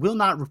that will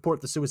not report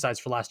the suicides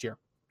for last year.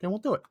 They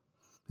won't do it.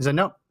 He said,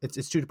 no,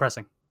 it's too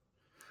depressing.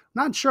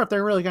 I'm not sure if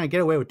they're really going to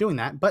get away with doing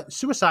that, but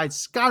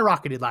suicides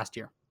skyrocketed last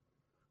year.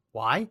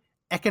 Why?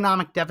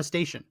 Economic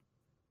devastation.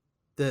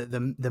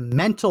 The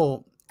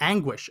mental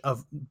anguish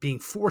of being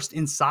forced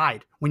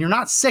inside. When you're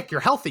not sick, you're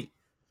healthy,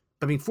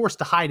 but being forced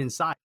to hide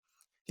inside.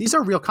 These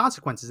are real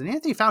consequences. And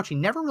Anthony Fauci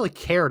never really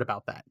cared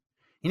about that.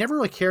 He never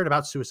really cared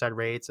about suicide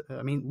rates.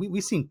 I mean,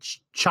 we've seen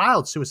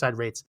child suicide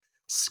rates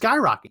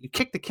skyrocket. You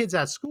kick the kids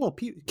out of school.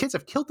 Kids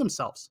have killed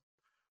themselves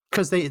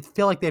because they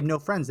feel like they have no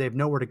friends. They have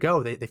nowhere to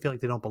go. They feel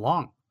like they don't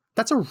belong.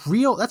 That's a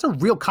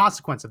real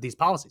consequence of these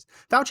policies.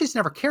 Fauci's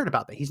never cared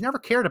about that. He's never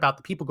cared about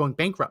the people going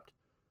bankrupt.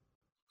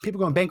 People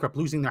going bankrupt,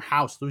 losing their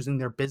house, losing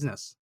their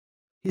business.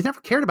 He's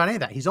never cared about any of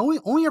that. He's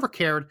only ever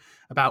cared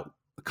about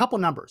a couple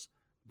numbers: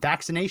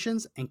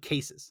 vaccinations and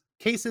cases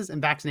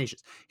and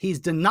vaccinations. He's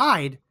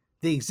denied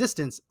the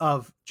existence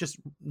of just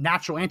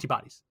natural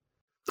antibodies.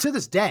 To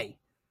this day,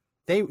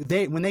 they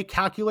when they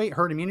calculate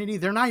herd immunity,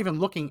 they're not even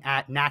looking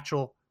at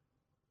natural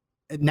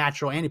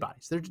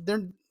antibodies.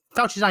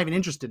 Fauci's not even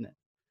interested in it.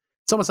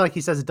 It's almost like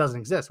he says it doesn't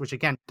exist, which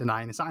again,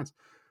 denying the science.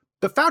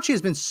 But Fauci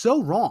has been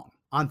so wrong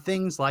on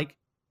things like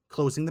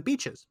closing the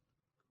beaches.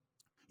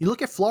 You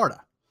look at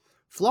Florida.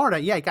 Florida,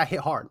 yeah, it got hit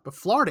hard, but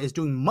Florida is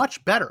doing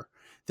much better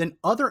than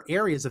other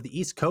areas of the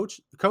East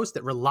Coast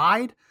that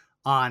relied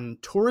on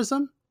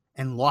tourism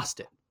and lost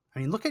it. I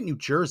mean, look at New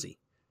Jersey.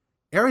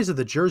 Areas of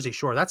the Jersey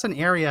Shore. That's an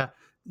area.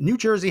 New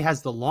Jersey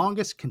has the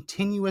longest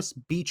continuous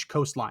beach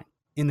coastline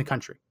in the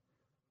country.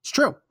 It's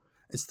true.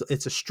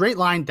 It's a straight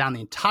line down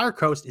the entire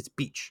coast. It's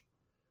beach.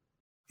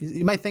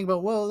 You might think,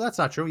 well, that's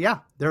not true. Yeah,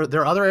 there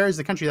are other areas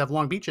of the country that have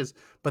long beaches,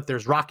 but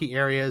there's rocky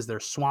areas,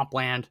 there's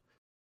swampland.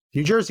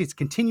 New Jersey, it's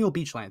continual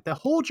beachland. The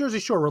whole Jersey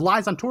Shore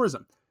relies on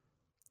tourism.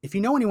 If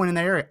you know anyone in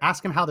that area,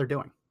 ask them how they're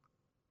doing.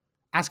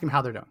 Ask them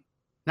how they're doing.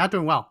 Not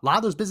doing well. A lot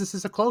of those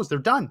businesses have closed. They're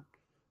done.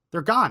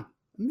 They're gone.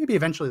 Maybe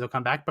eventually they'll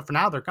come back, but for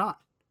now they're gone.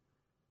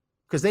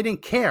 Because they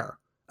didn't care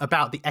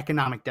about the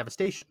economic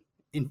devastation.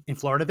 In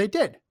Florida, they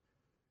did.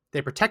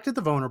 They protected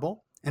the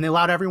vulnerable, and they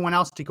allowed everyone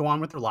else to go on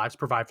with their lives,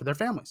 provide for their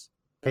families,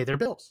 pay their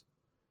bills.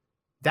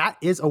 That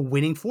is a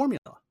winning formula.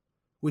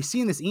 We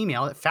see in this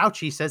email that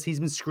Fauci says he's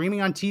been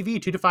screaming on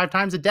TV 2 to 5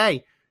 times a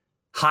day.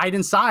 Hide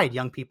inside,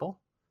 young people.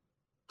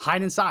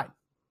 Hide inside.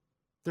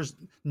 There's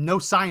no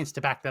science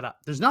to back that up.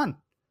 There's none.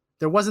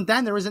 There wasn't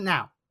then, there isn't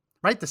now.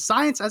 Right? The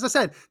science, as I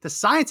said, the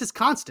science is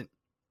constant.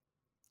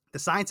 The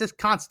science is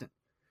constant.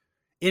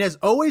 It has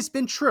always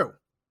been true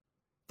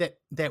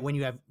that when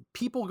you have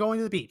people going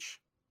to the beach,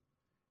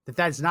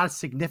 that is not a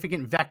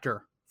significant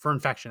vector for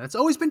infection. That's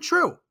always been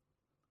true.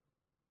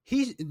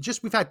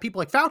 We've had people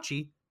like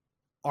Fauci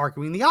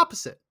arguing the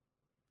opposite.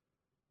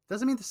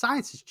 Doesn't mean the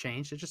science has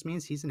changed. It just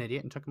means he's an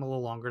idiot and took him a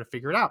little longer to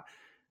figure it out,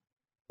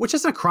 which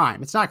isn't a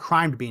crime. It's not a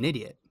crime to be an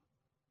idiot.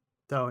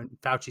 Though in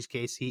Fauci's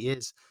case, he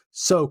is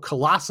so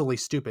colossally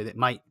stupid it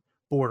might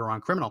border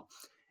on criminal.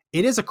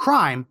 It is a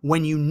crime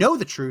when you know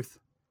the truth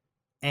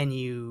and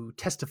you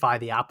testify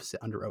the opposite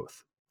under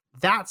oath.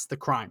 That's the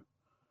crime.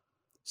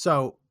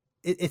 So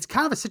it's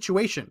kind of a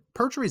situation.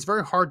 Perjury is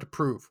very hard to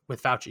prove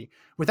with Fauci,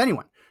 with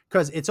anyone,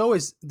 because it's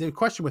always the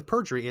question with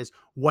perjury is,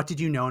 what did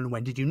you know and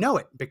when did you know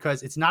it?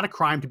 Because it's not a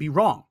crime to be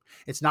wrong.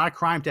 It's not a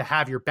crime to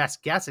have your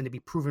best guess and to be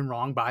proven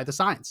wrong by the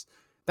science.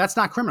 That's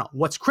not criminal.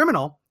 What's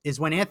criminal is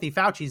when Anthony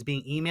Fauci is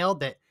being emailed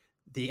that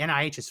the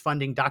NIH is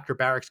funding Dr.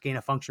 Barrick's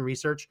gain-of-function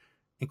research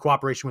in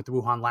cooperation with the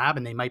Wuhan lab,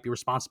 and they might be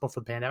responsible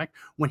for the pandemic.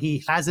 When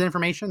he has that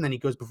information, then he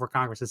goes before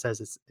Congress and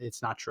says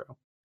it's not true.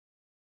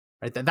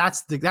 Right?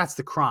 That's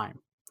the crime.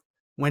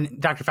 When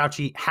Dr.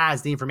 Fauci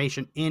has the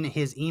information in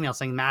his email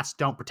saying masks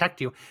don't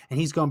protect you, and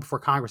he's going before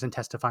Congress and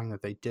testifying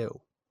that they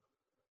do.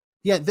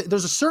 Yeah,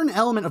 there's a certain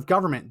element of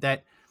government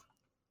that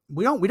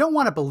we don't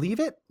want to believe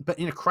it, but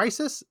in a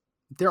crisis,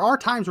 there are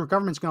times where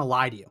government's going to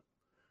lie to you,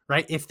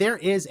 right? If there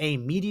is a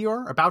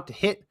meteor about to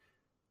hit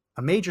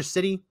a major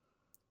city,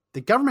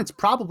 the government's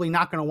probably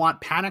not going to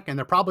want panic, and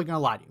they're probably going to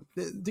lie to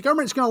you. The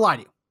government is going to lie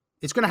to you.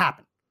 It's going to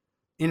happen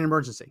in an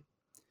emergency.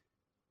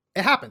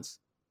 It happens.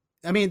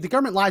 I mean, the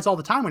government lies all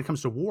the time when it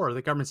comes to war.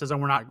 The government says, "Oh,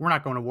 we're not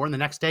going to war," and the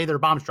next day there are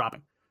bombs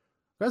dropping.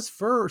 Because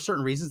for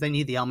certain reasons, they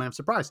need the element of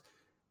surprise.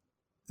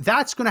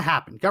 That's going to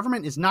happen.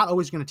 Government is not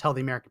always going to tell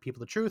the American people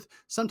the truth.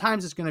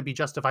 Sometimes it's going to be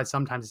justified.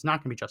 Sometimes it's not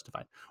going to be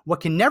justified.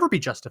 What can never be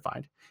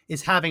justified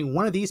is having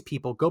one of these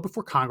people go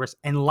before Congress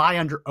and lie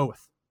under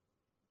oath.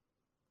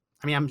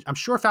 I mean, I'm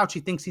sure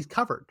Fauci thinks he's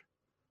covered.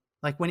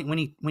 Like when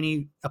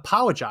he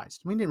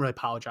apologized, he didn't really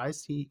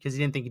apologize because he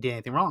didn't think he did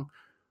anything wrong.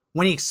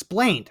 When he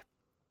explained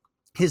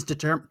his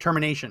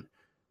determination,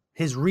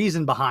 his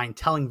reason behind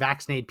telling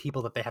vaccinated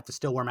people that they have to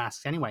still wear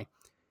masks anyway,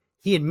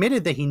 he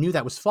admitted that he knew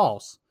that was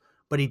false,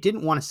 but he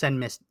didn't want to send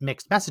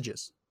mixed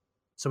messages.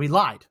 So he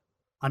lied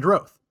under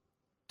oath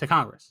to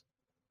Congress,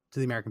 to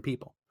the American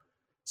people.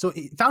 So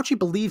Fauci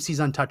believes he's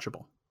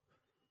untouchable.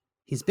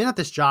 He's been at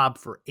this job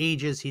for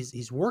ages.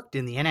 He's worked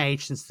in the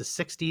NIH since the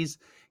 60s.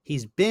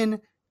 He's been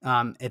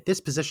at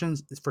this position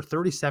for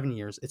 37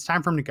 years. It's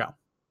time for him to go,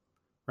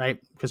 right?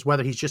 Because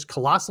whether he's just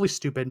colossally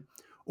stupid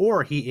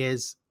or he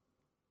is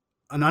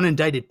an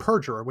unindicted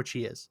perjurer, which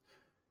he is,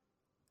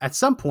 at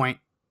some point,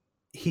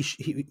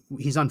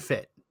 he's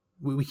unfit.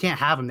 We can't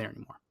have him there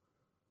anymore.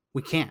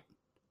 We can't.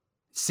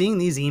 Seeing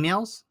these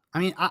emails, I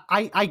mean,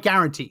 I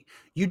guarantee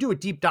you do a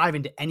deep dive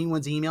into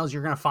anyone's emails,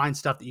 you're going to find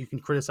stuff that you can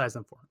criticize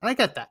them for. And I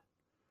get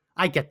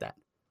that.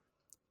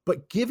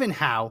 But given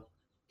how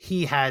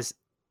he has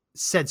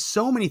said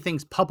so many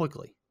things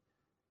publicly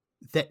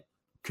that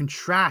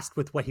contrast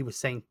with what he was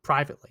saying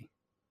privately,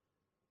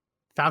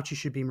 Fauci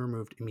should be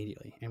removed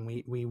immediately. And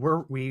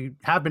we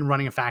have been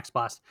running a fax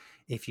blast.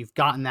 If you've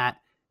gotten that,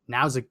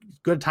 now's a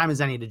good time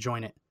as any to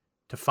join it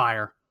to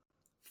fire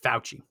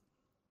Fauci.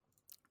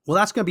 Well,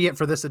 that's going to be it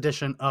for this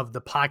edition of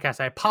the podcast.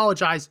 I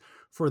apologize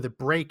for the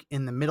break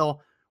in the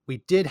middle. We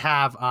did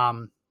have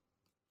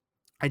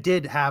I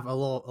did have a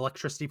little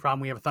electricity problem.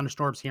 We have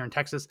thunderstorms here in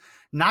Texas.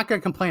 Not going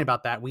to complain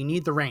about that. We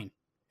need the rain.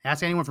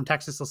 Ask anyone from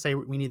Texas, they'll say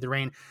we need the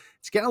rain.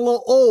 It's getting a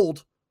little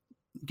old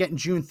getting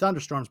June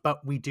thunderstorms,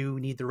 but we do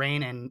need the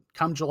rain. And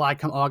come July,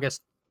 come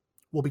August,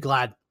 we'll be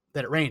glad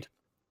that it rained.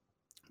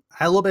 I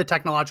had a little bit of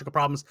technological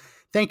problems.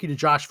 Thank you to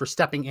Josh for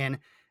stepping in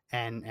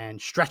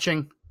and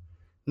stretching.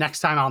 Next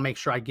time, I'll make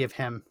sure I give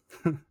him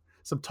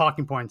some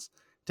talking points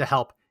to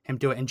help him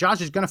do it. And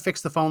Josh is going to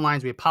fix the phone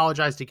lines. We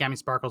apologize to Gammy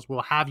Sparkles.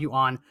 We'll have you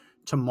on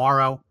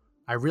tomorrow.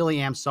 I really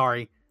am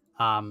sorry.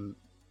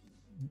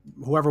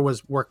 Whoever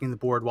was working the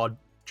board while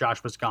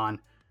Josh was gone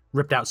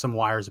ripped out some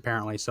wires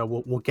apparently. So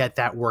we'll get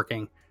that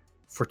working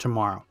for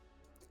tomorrow.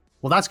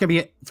 Well, that's going to be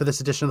it for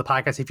this edition of the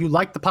podcast. If you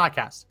like the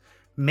podcast,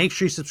 make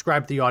sure you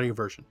subscribe to the audio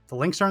version. The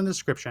links are in the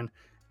description.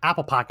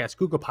 Apple Podcasts,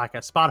 Google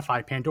Podcasts,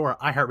 Spotify, Pandora,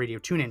 iHeartRadio,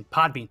 TuneIn,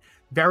 Podbean.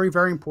 Very,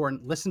 very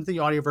important. Listen to the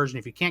audio version.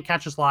 If you can't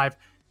catch us live,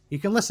 you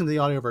can listen to the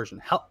audio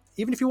version.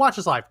 Even if you watch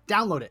us live,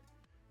 download it.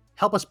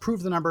 Help us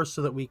prove the numbers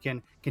so that we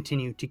can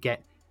continue to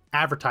get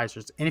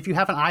advertisers. And if you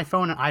have an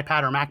iPhone, an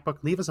iPad, or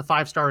Macbook, leave us a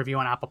 5-star review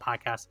on Apple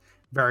Podcasts.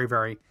 Very,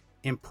 very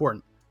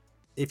important.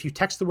 If you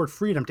text the word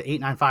freedom to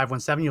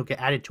 89517, you'll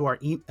get added to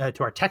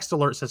our text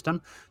alert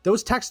system.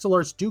 Those text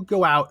alerts do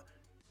go out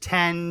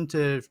 10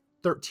 to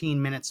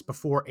 13 minutes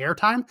before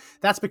airtime.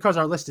 That's because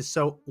our list is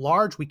so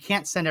large, we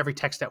can't send every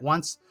text at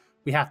once.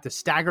 We have to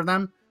stagger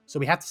them. So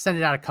we have to send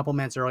it out a couple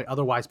minutes early.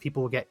 Otherwise,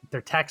 people will get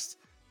their text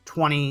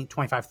 20,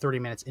 25, 30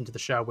 minutes into the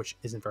show, which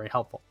isn't very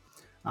helpful.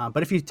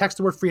 But if you text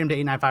the word freedom to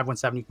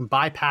 89517, you can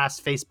bypass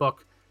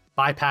Facebook,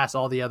 bypass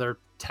all the other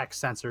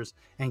text sensors,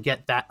 and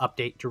get that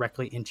update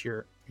directly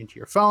into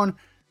your phone.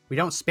 We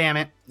don't spam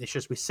it. It's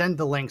just we send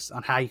the links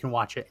on how you can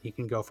watch it. You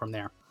can go from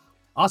there.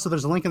 Also,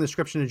 there's a link in the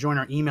description to join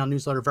our email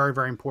newsletter. Very,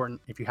 very important.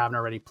 If you haven't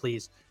already,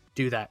 please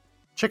do that.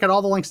 Check out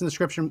all the links in the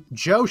description.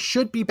 Joe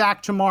should be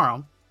back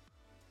tomorrow.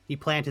 He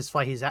planned his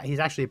flight. He's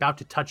actually about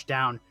to touch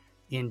down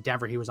in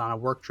Denver. He was on a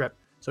work trip.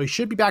 So he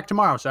should be back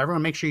tomorrow. So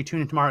everyone make sure you tune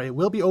in tomorrow. It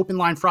will be open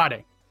line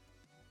Friday.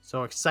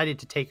 So excited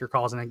to take your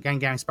calls. And again,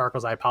 Gammy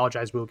Sparkles, I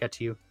apologize. We will get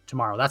to you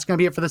tomorrow. That's going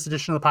to be it for this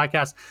edition of the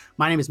podcast.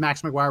 My name is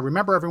Max McGuire.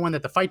 Remember, everyone,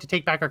 that the fight to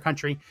take back our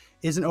country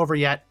isn't over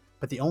yet,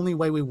 but the only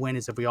way we win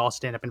is if we all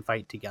stand up and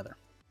fight together.